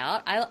doesn't get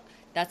out.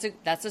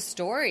 That's a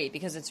story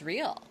because it's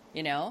real,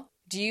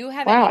 Do you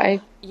have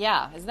any?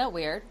 Yeah, isn't that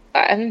weird?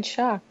 I'm in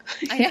shock.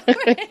 I know.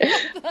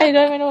 I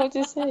don't even know what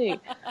to say.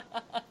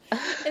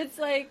 It's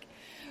like,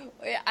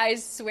 I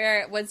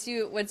swear, once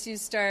you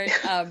start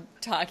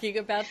talking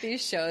about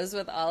these shows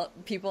with all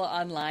people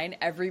online,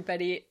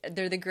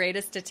 they're the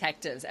greatest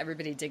detectives.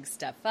 Everybody digs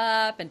stuff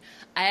up, and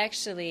I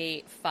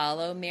actually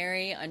follow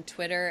Mary on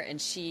Twitter, and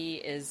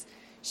she's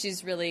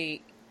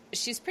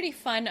pretty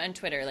fun on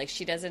Twitter. Like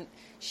she doesn't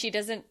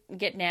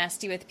get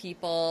nasty with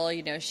people.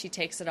 She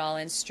takes it all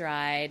in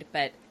stride,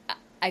 but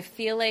I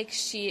feel like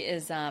she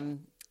is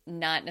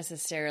not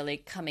necessarily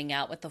coming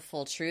out with the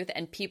full truth,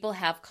 and people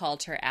have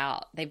called her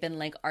out. They've been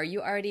like, are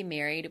you already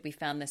married? We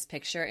found this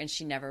picture, and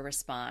she never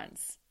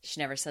responds.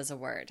 She never says a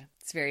word.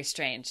 It's very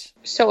strange.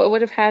 So it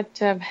would have had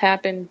to have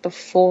happened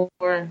before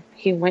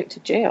he went to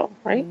jail,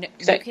 right?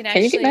 No,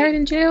 can you get married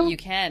in jail? You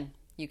can.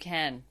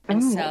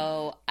 And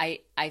so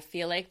I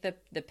feel like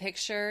the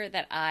picture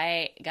that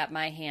I got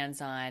my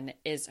hands on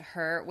is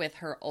her with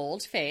her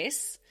old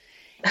face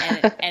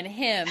and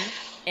him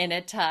in a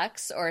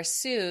tux or a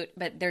suit,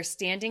 but they're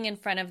standing in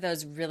front of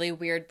those really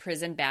weird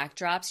prison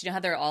backdrops. You know how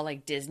they're all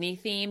like Disney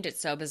themed?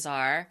 It's so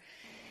bizarre.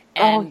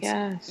 And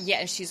yes.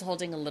 Yeah, she's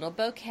holding a little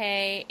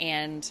bouquet,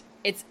 and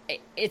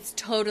it's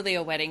totally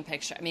a wedding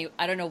picture. I mean,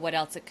 I don't know what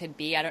else it could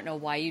be. I don't know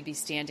why you'd be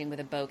standing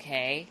with a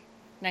bouquet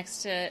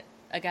next to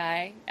a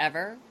guy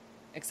ever,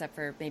 except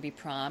for maybe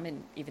prom,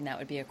 and even that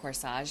would be a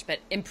corsage, but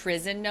in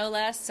prison no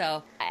less.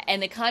 So,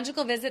 and the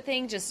conjugal visit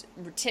thing just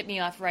tipped me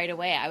off right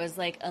away. I was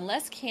like,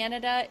 unless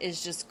Canada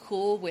is just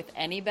cool with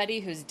anybody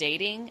who's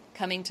dating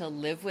coming to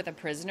live with a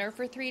prisoner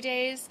for 3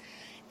 days,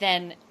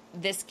 then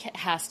this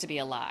has to be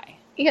a lie.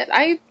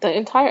 Yeah, the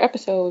entire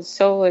episode was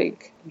so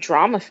like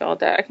drama filled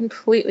that I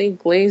completely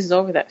glazed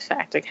over that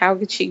fact. Like, how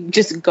could she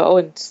just go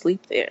and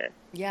sleep there?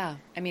 Yeah,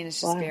 I mean,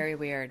 it's just Wow. very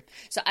weird.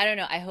 So I don't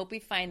know. I hope we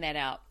find that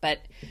out. But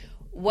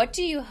what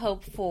do you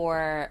hope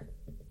for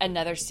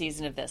another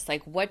season of this?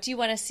 Like, what do you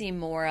want to see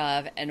more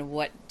of, and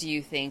what do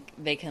you think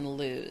they can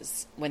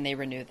lose when they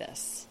renew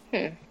this?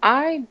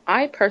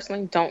 I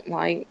personally don't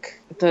like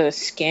the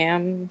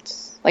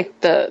scams, like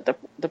the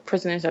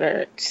prisoners that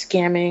are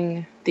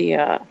scamming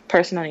the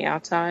person on the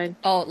outside.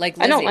 Oh, like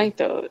Lizzie. I don't like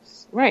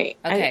those. Right.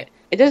 Okay.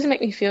 It doesn't make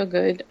me feel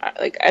good.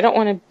 I don't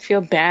want to feel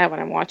bad when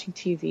I'm watching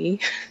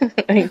TV.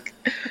 Like,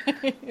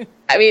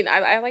 I mean,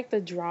 I like the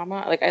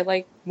drama. Like, I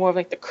like more of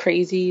like the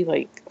crazy,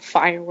 like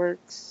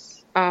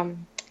fireworks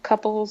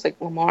couples, like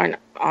Lamar and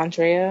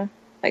Andrea.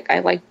 Like, I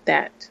like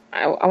that.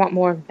 I want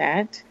more of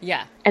that.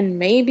 Yeah. And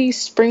maybe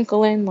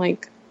sprinkle in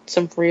like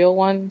some real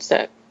ones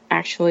that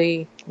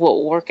actually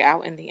will work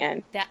out in the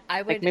end. That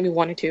I would like maybe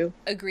 1 or 2.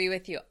 agree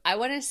with you. I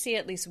want to see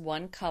at least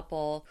one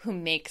couple who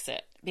makes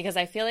it, because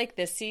I feel like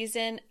this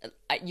season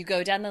you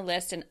go down the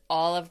list and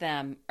all of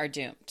them are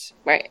doomed.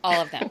 Right.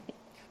 All of them.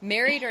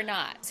 Married or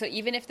not. So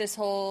even if this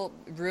whole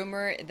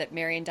rumor that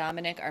Mary and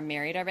Dominic are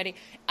married already,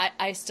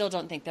 I still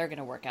don't think they're going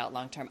to work out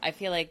long term. I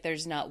feel like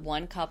there's not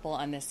one couple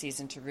on this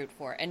season to root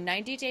for. And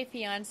 90 Day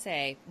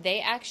Fiancé, they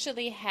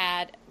actually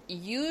had,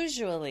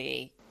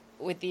 usually,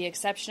 with the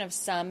exception of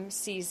some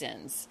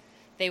seasons,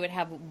 they would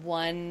have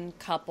one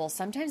couple,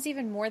 sometimes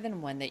even more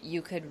than one, that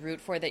you could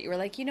root for, that you were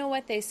like, you know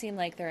what, they seem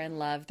like they're in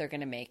love, they're going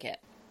to make it.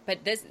 But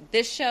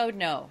this show,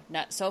 no,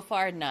 not so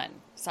far, none.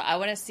 So I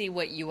want to see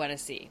what you want to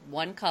see.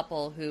 One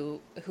couple who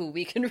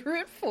we can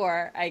root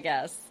for, I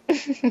guess.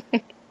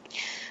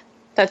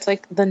 That's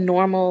like the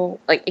normal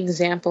like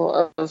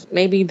example of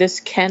maybe this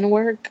can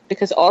work,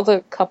 because all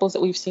the couples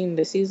that we've seen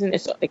this season,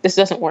 it's like, this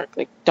doesn't work.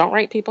 Like, don't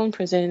write people in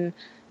prison,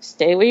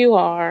 stay where you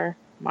are,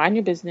 mind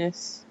your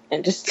business,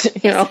 and just,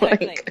 you know,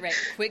 Exactly. like... Right.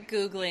 Quit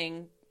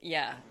Googling.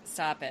 Yeah,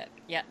 stop it.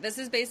 Yeah, this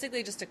is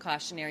basically just a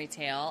cautionary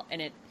tale,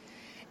 and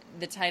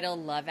the title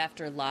Love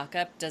After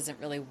Lockup doesn't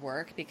really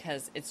work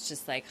because it's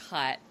just like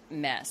hot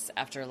mess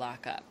after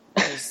lockup.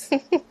 It's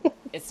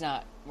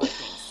not working.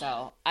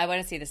 So I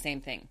want to see the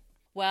same thing.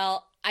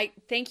 Well, I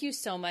thank you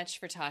so much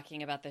for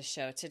talking about this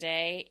show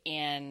today.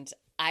 And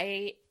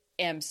I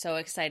am so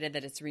excited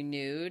that it's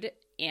renewed.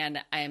 And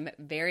I'm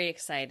very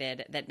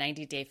excited that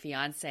 90 Day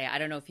Fiancé, I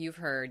don't know if you've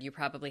heard, you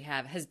probably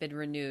have, has been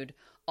renewed.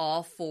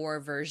 All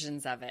 4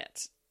 versions of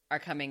it are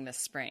coming this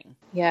spring.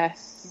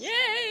 Yes. Yay!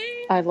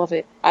 I love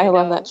it. I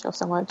love that show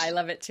so much. I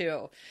love it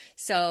too.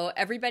 So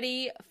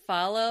everybody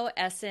follow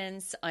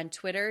Essence on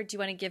Twitter. Do you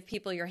want to give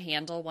people your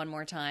handle one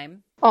more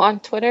time? Oh, on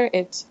Twitter,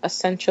 it's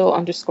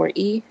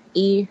essential_E,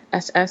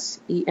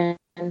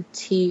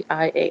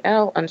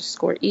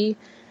 ESSENTIAL_E.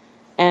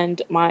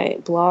 And my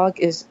blog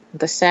is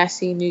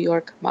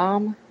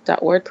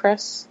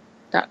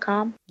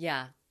thesassynewyorkmom.wordpress.com.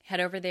 Yeah. Head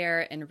over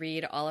there and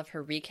read all of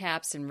her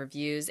recaps and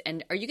reviews.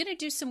 And are you going to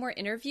do some more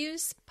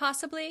interviews,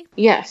 possibly?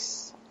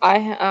 Yes.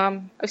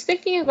 I was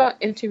thinking about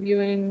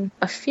interviewing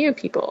a few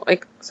people,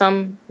 like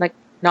some like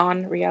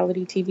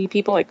non-reality TV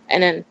people, like,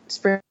 and then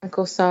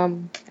sprinkle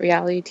some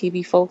reality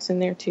TV folks in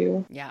there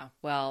too. Yeah.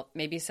 Well,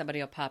 maybe somebody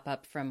will pop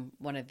up from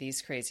one of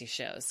these crazy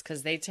shows,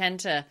 because they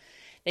tend to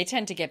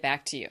get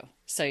back to you.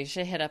 So you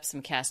should hit up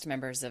some cast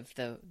members of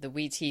the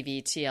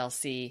WeTV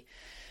TLC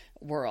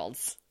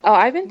worlds. Oh,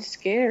 I've been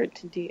scared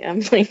to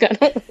DM. Like,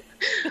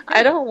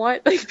 I don't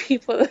want like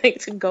people like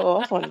to go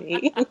off on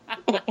me.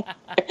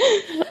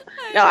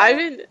 No, I've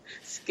been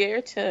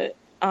scared to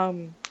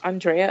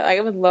Andrea. I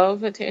would love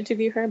to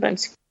interview her, but I'm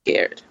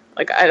scared.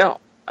 Like,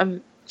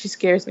 she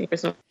scares me for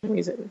some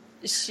reason.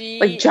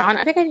 Like John,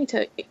 I think I need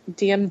to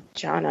DM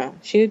Jonna.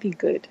 She would be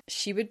good.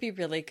 She would be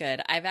really good.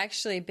 I've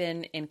actually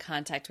been in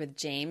contact with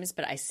James,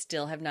 but I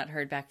still have not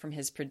heard back from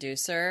his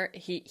producer.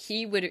 He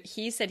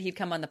said he'd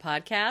come on the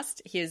podcast.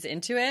 He is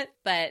into it,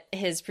 but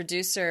his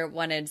producer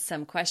wanted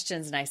some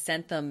questions and I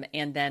sent them,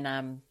 and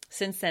then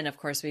since then, of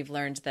course, we've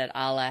learned that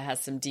Allah has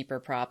some deeper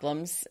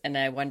problems, and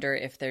I wonder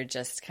if they're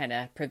just kind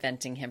of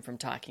preventing him from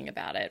talking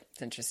about it.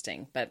 It's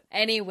interesting. But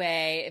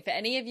anyway, if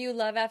any of you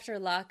Love After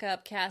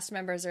Lockup cast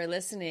members are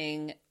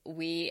listening,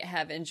 we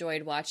have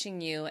enjoyed watching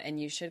you, and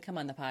you should come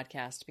on the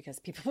podcast because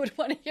people would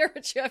want to hear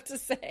what you have to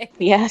say.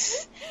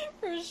 Yes.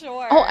 For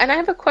sure. Oh, and I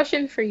have a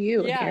question for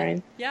you,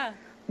 Erin. Yeah.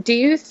 Do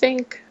you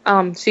think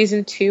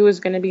season 2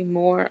 is going to be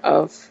more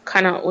of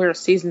kind of where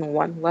season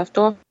 1 left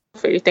off?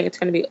 Or you think it's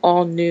going to be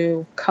all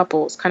new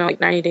couples, kind of like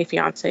 90 Day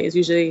Fiancé is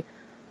usually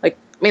like,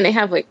 I mean, they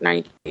have like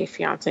 90 Day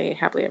Fiancé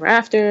Happily Ever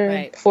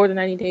After before the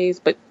 90 days,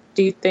 but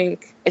do you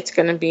think it's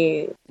going to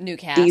be new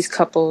cast, these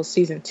couples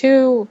season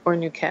 2 or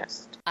new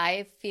cast?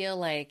 I feel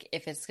like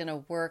if it's going to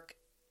work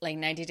like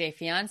 90 Day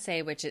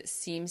Fiancé, which it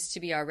seems to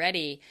be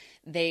already,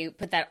 they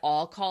put that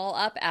all call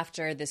up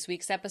after this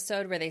week's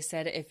episode where they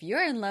said, if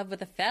you're in love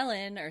with a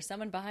felon or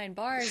someone behind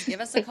bars, give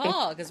us a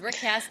call because we're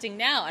casting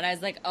now. And I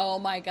was like, oh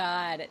my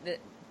God,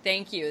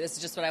 thank you. This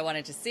is just what I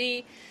wanted to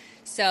see.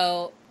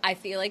 So I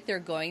feel like they're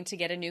going to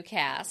get a new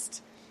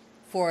cast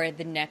for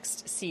the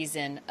next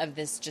season of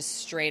this just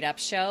straight up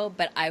show.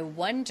 But I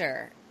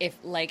wonder if,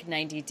 like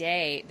 90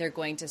 Day, they're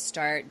going to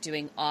start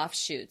doing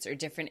offshoots or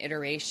different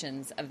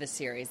iterations of the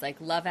series,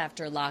 like Love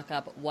After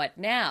Lockup, What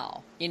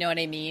Now? You know what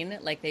I mean?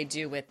 Like they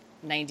do with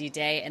 90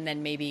 Day. And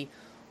then maybe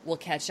we'll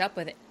catch up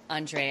with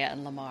Andrea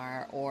and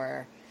Lamar,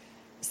 or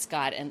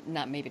Scott and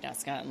not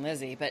Scott and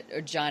Lizzie, but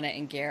or Jonna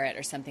and Garrett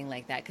or something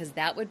like that, because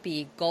that would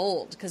be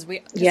gold. Because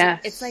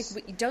it's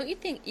like, don't you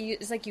think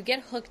it's like you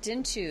get hooked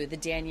into the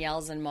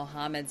Danielles and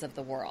Mohammeds of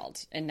the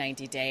world in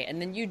 90 Day,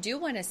 and then you do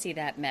want to see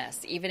that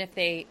mess, even if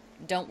they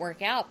don't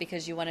work out,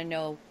 because you want to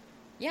know,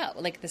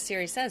 like the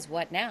series says,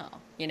 what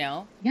now? You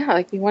know? Yeah,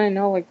 like you want to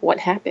know like what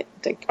happened.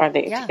 Like, are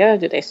they together?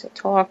 Do they still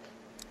talk?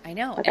 I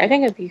know. Like, I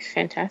think it'd be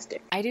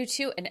fantastic. I do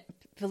too, and.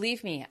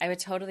 Believe me, I would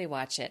totally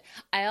watch it.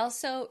 I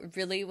also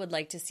really would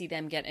like to see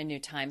them get a new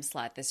time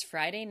slot this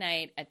Friday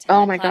night at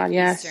 10 o'clock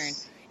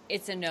Eastern.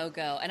 It's a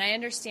no-go. And I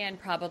understand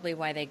probably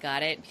why they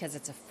got it, because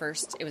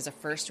it was a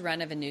first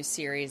run of a new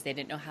series. They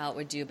didn't know how it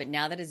would do, but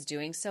now that it's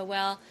doing so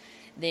well,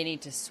 they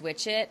need to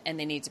switch it, and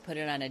they need to put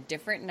it on a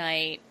different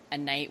night, a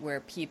night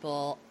where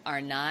people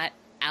are not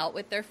out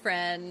with their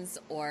friends,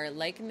 or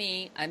like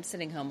me, I'm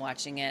sitting home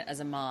watching it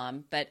as a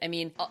mom. But I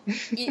mean,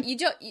 you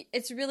don't.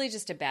 It's really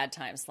just a bad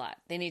time slot.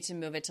 They need to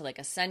move it to like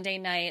a Sunday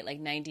night, like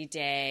 90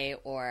 Day,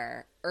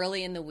 or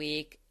early in the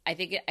week. I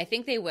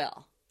think they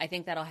will. I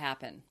think that'll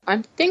happen.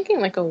 I'm thinking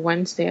like a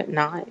Wednesday at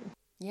 9.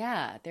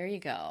 Yeah, there you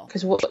go.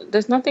 Because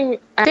there's nothing.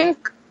 I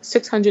think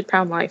 600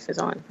 Pound Life is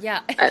on.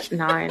 Yeah. At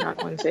 9 on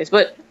Wednesdays,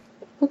 but.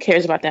 Who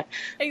cares about that?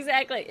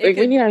 Exactly.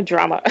 We need our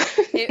drama.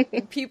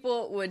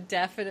 People would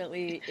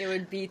definitely, it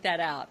would beat that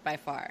out by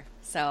far.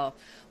 So,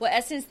 well,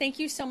 Essence, thank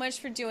you so much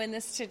for doing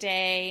this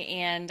today.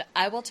 And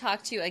I will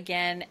talk to you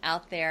again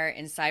out there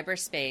in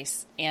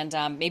cyberspace. And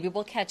maybe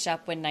we'll catch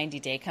up when 90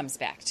 Day comes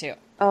back too.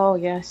 Oh,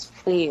 yes,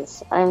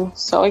 please. I'm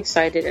so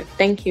excited. And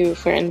thank you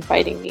for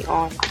inviting me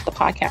on the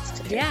podcast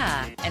today.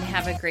 Yeah. And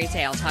have a great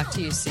day. I'll talk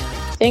to you soon.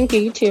 Thank you.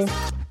 You too.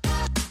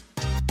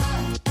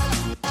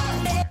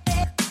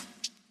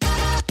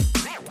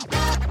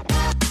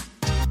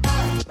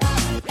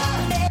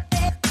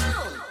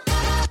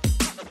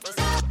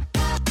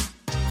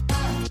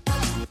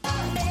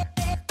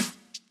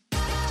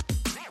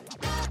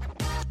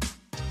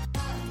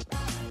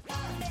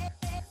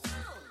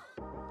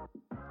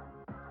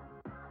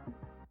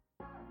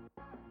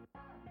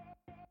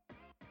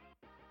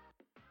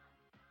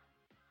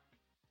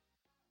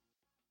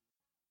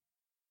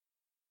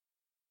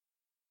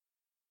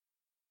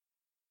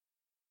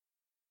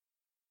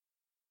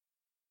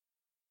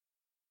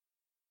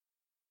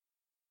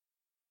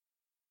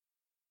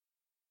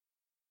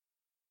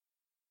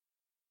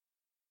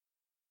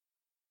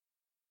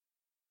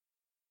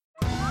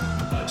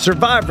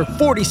 Survivor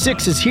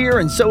 46 is here,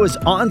 and so is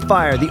On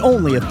Fire, the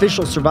only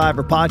official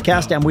Survivor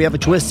podcast, and we have a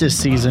twist this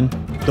season.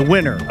 The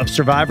winner of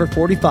Survivor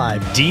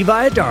 45, Dee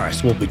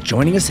Valladares, will be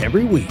joining us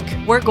every week.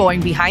 We're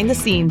going behind the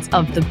scenes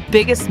of the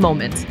biggest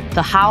moments,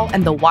 the how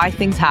and the why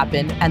things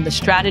happen, and the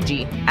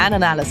strategy and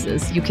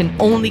analysis you can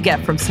only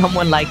get from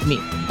someone like me,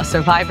 a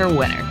Survivor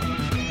winner.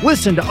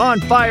 Listen to On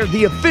Fire,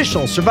 the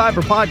official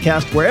Survivor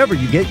podcast, wherever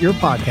you get your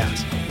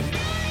podcasts.